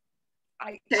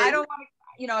 I don't want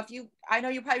to, if you, I know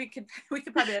you probably could, we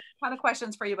could probably have a ton of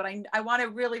questions for you, but I want to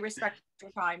really respect your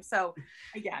time. So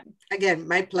again,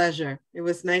 my pleasure. It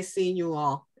was nice seeing you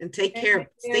all, and take care.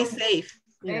 Stay safe.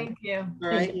 Thank you. All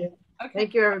right. Thank you. Okay.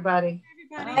 Thank you, everybody.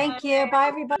 Thank you. Bye,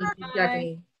 everybody. Thank you,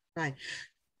 Jackie. Bye.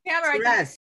 Tamer,